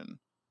the ocean.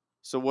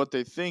 So what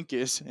they think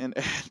is, and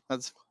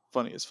that's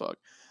funny as fuck.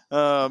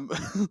 But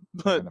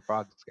Making the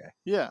frogs gay.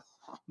 yeah,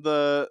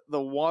 the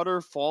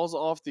water falls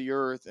off the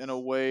earth in a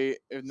way,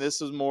 and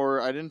this is more.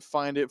 I didn't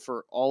find it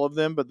for all of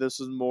them, but this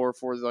is more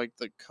for like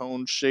the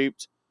cone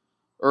shaped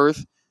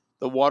earth.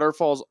 The water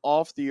falls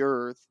off the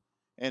earth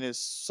and is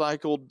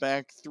cycled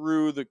back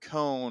through the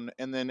cone,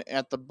 and then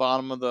at the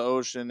bottom of the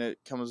ocean, it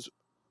comes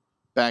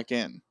back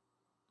in.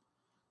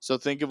 So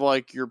think of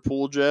like your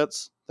pool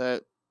jets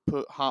that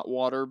put hot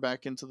water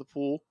back into the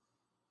pool.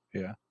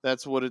 Yeah.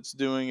 That's what it's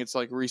doing. It's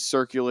like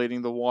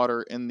recirculating the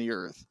water in the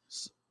earth.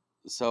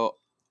 So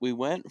we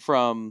went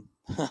from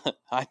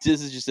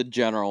this is just a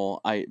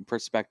general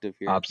perspective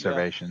here.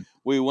 Observation.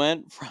 We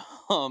went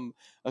from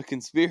a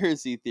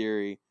conspiracy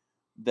theory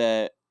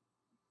that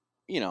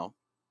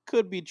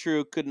could be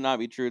true, could not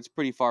be true. It's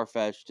pretty far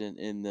fetched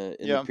in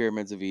the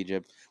pyramids of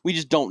Egypt. We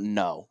just don't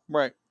know.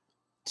 Right.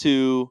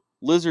 To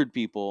lizard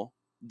people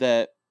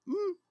that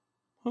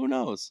who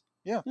knows?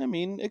 Yeah. I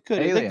mean, it could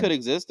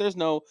exist. There's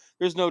no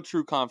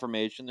true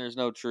confirmation. There's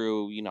no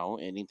true,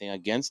 anything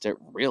against it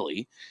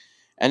really.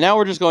 And now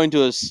we're just going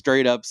to a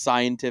straight up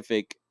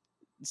scientifically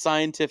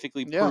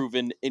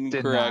proven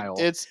incorrect. Denial.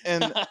 It's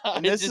and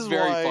it's this is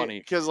very why, funny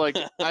because like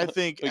I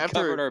think we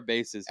covered our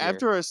bases here.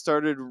 after I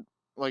started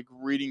like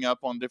reading up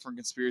on different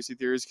conspiracy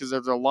theories, because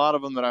there's a lot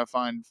of them that I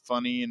find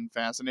funny and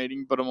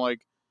fascinating, but I'm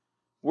like,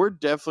 we're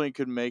definitely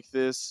could make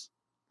this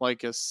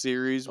like a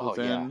series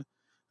within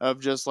of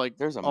just like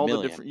there's all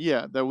million. the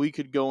different that we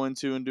could go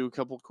into and do a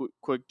couple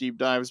quick deep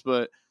dives.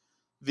 But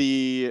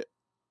the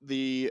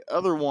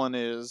other one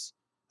is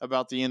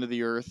about the end of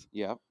the earth.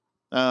 Yeah.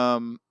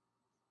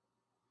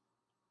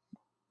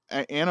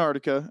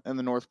 Antarctica and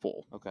the North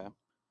Pole. Okay.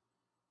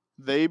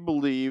 They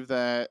believe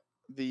that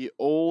the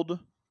old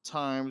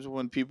times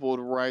when people would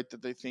write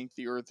that they think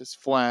the earth is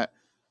flat,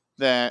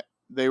 that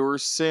they were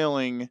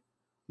sailing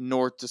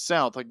north to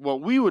south, like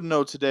what we would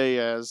know today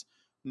as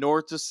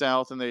north to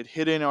south, and they'd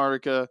hit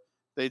Antarctica,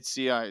 they'd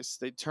see ice.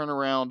 They'd turn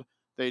around,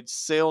 they'd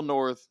sail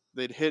north,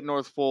 they'd hit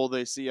North Pole,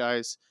 they see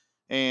ice.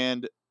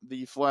 And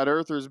the flat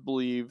earthers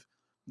believe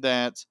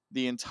that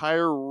the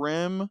entire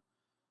rim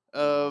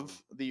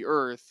of the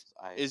earth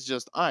is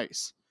just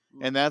ice.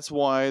 And that's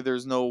why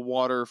there's no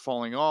water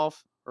falling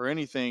off or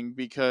anything,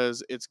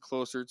 because it's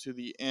closer to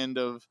the end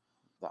of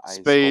the ice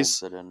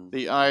space, in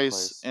the ice,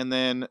 place. and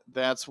then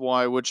that's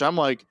why, which I'm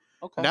like,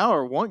 now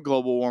I want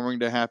global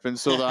warming to happen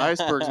so the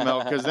icebergs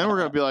melt, because then we're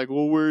going to be like,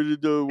 well,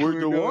 where'd the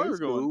water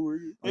go?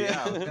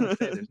 Yeah, I was going to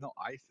say, there's no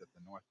ice at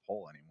the North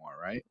Pole anymore,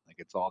 right? Like,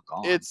 it's all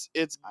gone. It's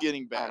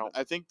getting bad.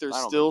 I think there's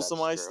don't still think some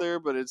that's ice true. there,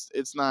 but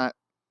it's not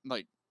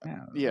like,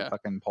 the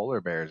fucking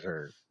polar bears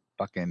are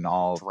fucking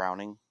all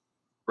drowning,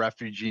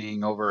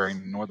 refugeeing over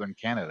in northern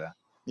Canada.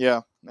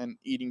 Yeah, and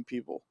eating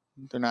people.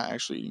 They're not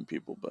actually eating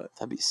people, but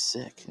that'd be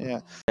sick.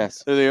 Yeah.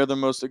 Yes. They are the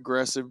most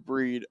aggressive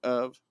breed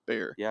of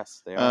bear.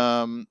 Yes, they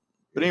are.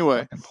 But anyway,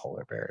 fucking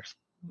polar bears.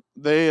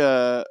 They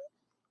but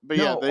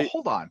no, yeah,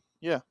 hold on.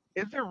 Yeah.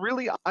 Is there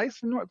really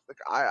ice in North?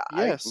 Like,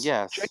 yes.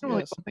 I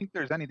genuinely don't think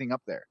there's anything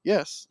up there.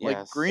 Yes.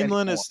 Like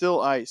Greenland is still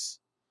ice.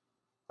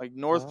 Like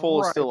North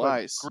Pole is still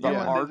ice. The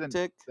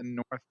Arctic. The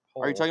North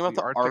Pole. Are you talking about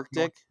the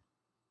Arctic?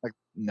 Like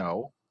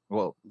no.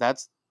 Well,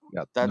 that's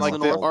like the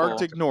North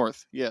Arctic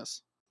North.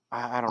 Yes.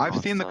 I don't know. I've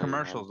seen the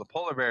commercials. The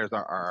polar bears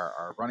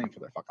are running for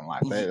their fucking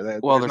lives.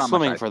 They're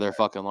swimming for their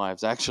fucking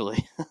lives,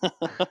 actually.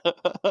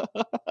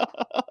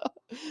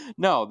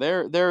 No,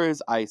 there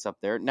is ice up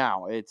there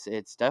now.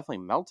 It's definitely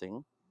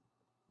melting.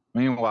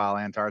 Meanwhile,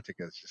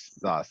 Antarctica is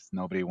just us.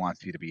 Nobody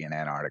wants you to be in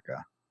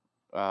Antarctica.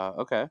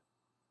 Okay.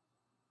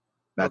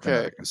 That's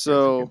okay.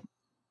 So,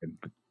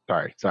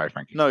 sorry,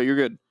 Frankie. No, you're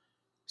good.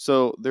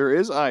 So there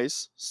is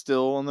ice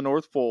still on the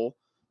North Pole.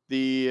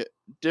 The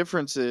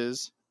difference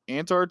is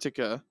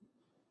Antarctica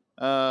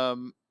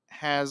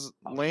has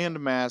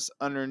landmass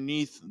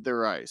underneath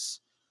their ice,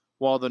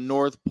 while the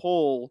North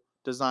Pole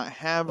does not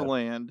have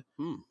land.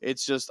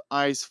 It's just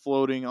ice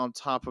floating on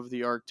top of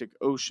the Arctic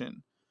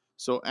Ocean.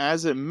 So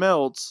as it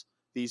melts,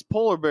 these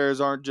polar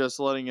bears aren't just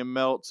letting it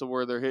melt to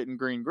where they're hitting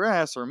green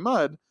grass or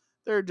mud.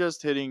 They're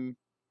just hitting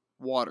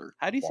water.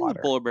 How do you think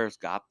the polar bears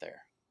got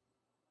there?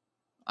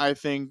 I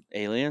think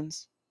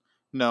aliens.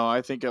 No,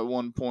 I think at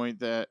one point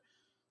that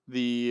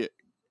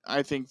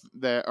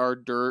our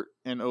dirt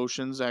and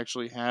oceans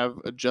actually have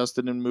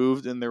adjusted and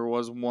moved, and there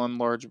was one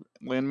large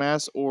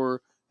landmass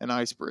or an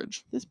ice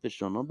bridge. This bitch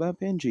don't know about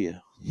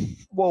Pangea.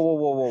 Whoa.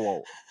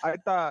 Well,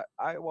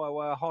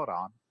 hold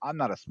on. I'm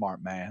not a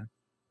smart man,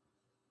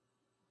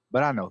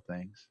 but I know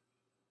things.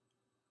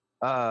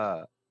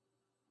 Polar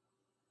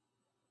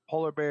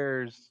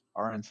bears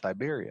are in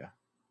Siberia.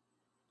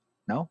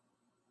 No?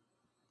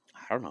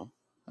 I don't know.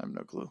 I have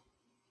no clue.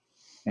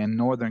 In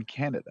northern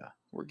Canada.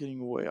 We're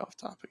getting way off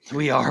topic.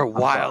 We are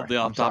wildly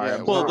off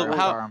topic.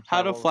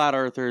 How do flat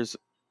earthers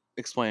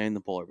explain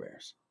the polar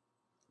bears?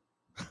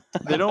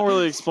 They don't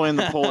really explain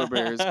the polar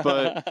bears,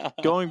 but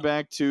going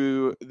back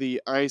to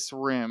the ice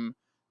rim,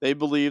 they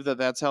believe that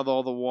that's how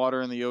all the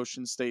water in the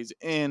ocean stays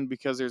in,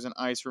 because there's an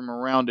ice rim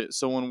around it.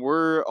 So when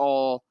we're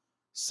all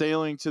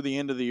sailing to the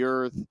end of the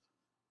earth,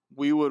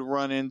 we would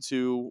run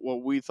into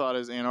what we thought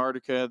is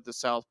Antarctica, the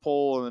South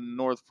Pole, and the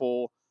North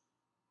Pole.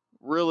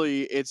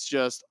 Really, it's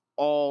just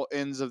all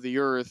ends of the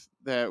earth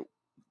that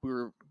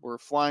we're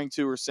flying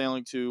to or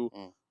sailing to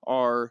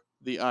are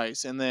the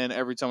ice. And then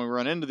every time we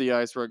run into the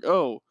ice, we're like,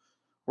 oh,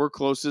 we're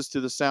closest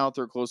to the south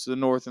or close to the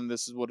north, and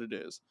this is what it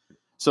is.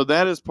 So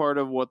that is part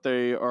of what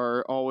they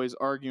are always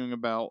arguing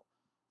about.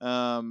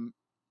 And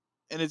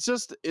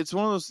it's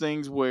one of those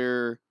things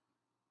where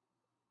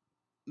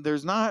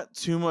there's not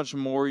too much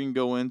more you can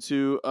go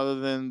into other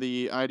than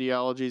the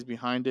ideologies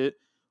behind it,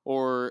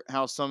 or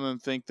how some of them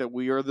think that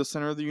we are the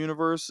center of the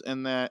universe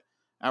and that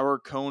our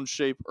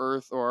cone-shaped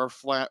Earth or our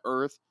flat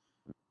Earth,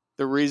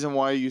 the reason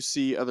why you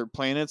see other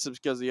planets is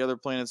because the other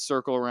planets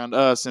circle around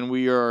us, and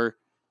we are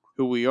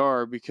who we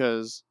are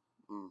because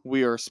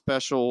we are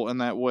special in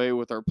that way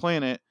with our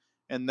planet,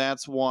 and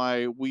that's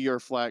why we are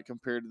flat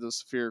compared to the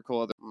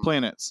spherical other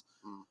planets.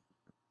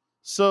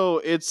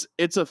 So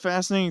it's a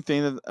fascinating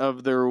thing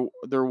of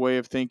their way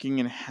of thinking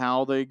and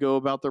how they go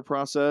about their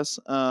process.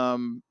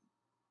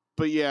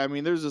 But yeah, I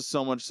mean, there's just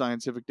so much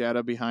scientific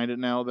data behind it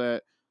now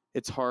that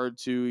it's hard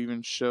to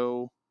even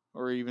show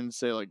or even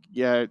say like,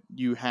 yeah,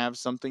 you have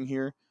something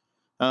here.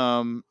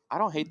 I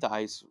don't hate the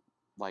ice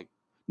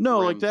no,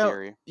 rim like that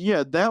theory.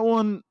 Yeah, that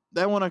one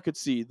I could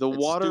see. The It's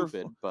water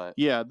stupid, but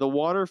yeah, the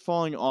water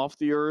falling off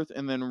the earth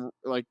and then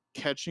like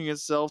catching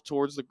itself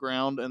towards the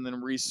ground and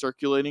then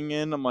recirculating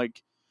in. I'm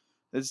like,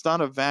 it's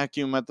not a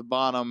vacuum at the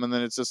bottom and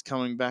then it's just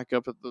coming back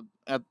up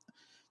at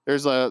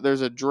there's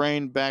a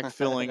drain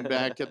backfilling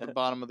back at the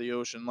bottom of the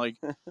ocean. Like,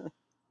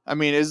 I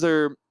mean, is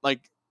there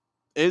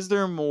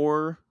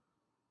more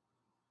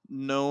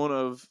known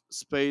of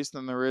space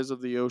than there is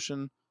of the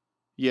ocean?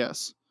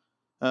 Yes.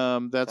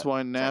 That's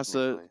why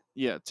NASA,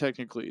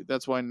 technically,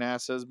 that's why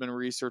NASA has been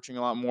researching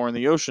a lot more in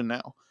the ocean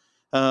now.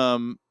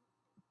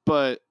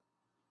 But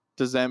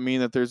does that mean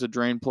that there's a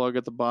drain plug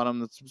at the bottom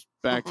that's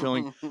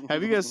backfilling?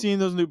 Have you guys seen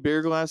those new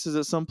beer glasses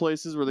at some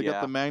places where they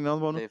got the magnet on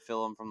the bottom? They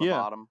fill them from the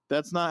bottom.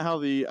 That's not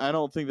how I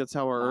don't think that's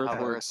how our Earth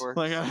works.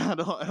 Like, I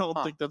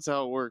don't think that's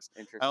how it works.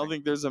 I don't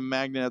think there's a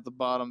magnet at the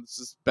bottom that's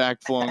just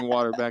backflowing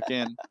water back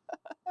in.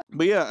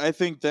 But yeah, I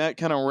think that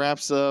kind of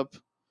wraps up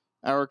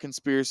our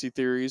conspiracy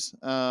theories.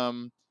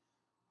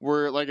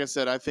 Like I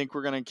said, I think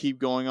we're going to keep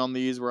going on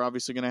these. We're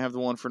obviously going to have the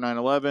one for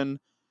 9/11.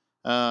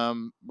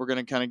 We're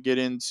going to kind of get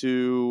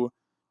into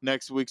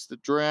next week's the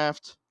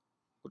draft,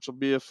 which will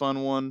be a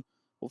fun one.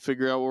 We'll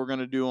figure out what we're going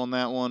to do on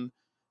that one,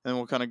 and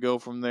we'll kind of go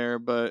from there.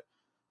 But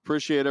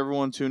appreciate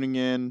everyone tuning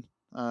in.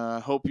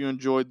 Hope you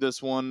enjoyed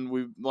this one.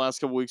 The last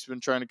couple weeks been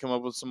trying to come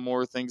up with some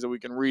more things that we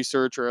can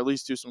research or at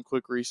least do some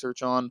quick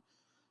research on.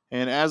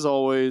 And as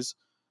always,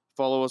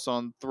 follow us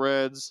on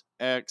Threads,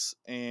 X,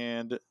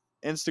 and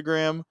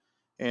Instagram,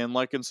 and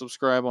like and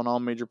subscribe on all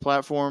major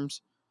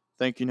platforms.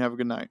 Thank you and have a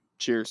good night.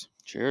 Cheers.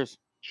 Cheers.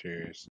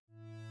 Cheers.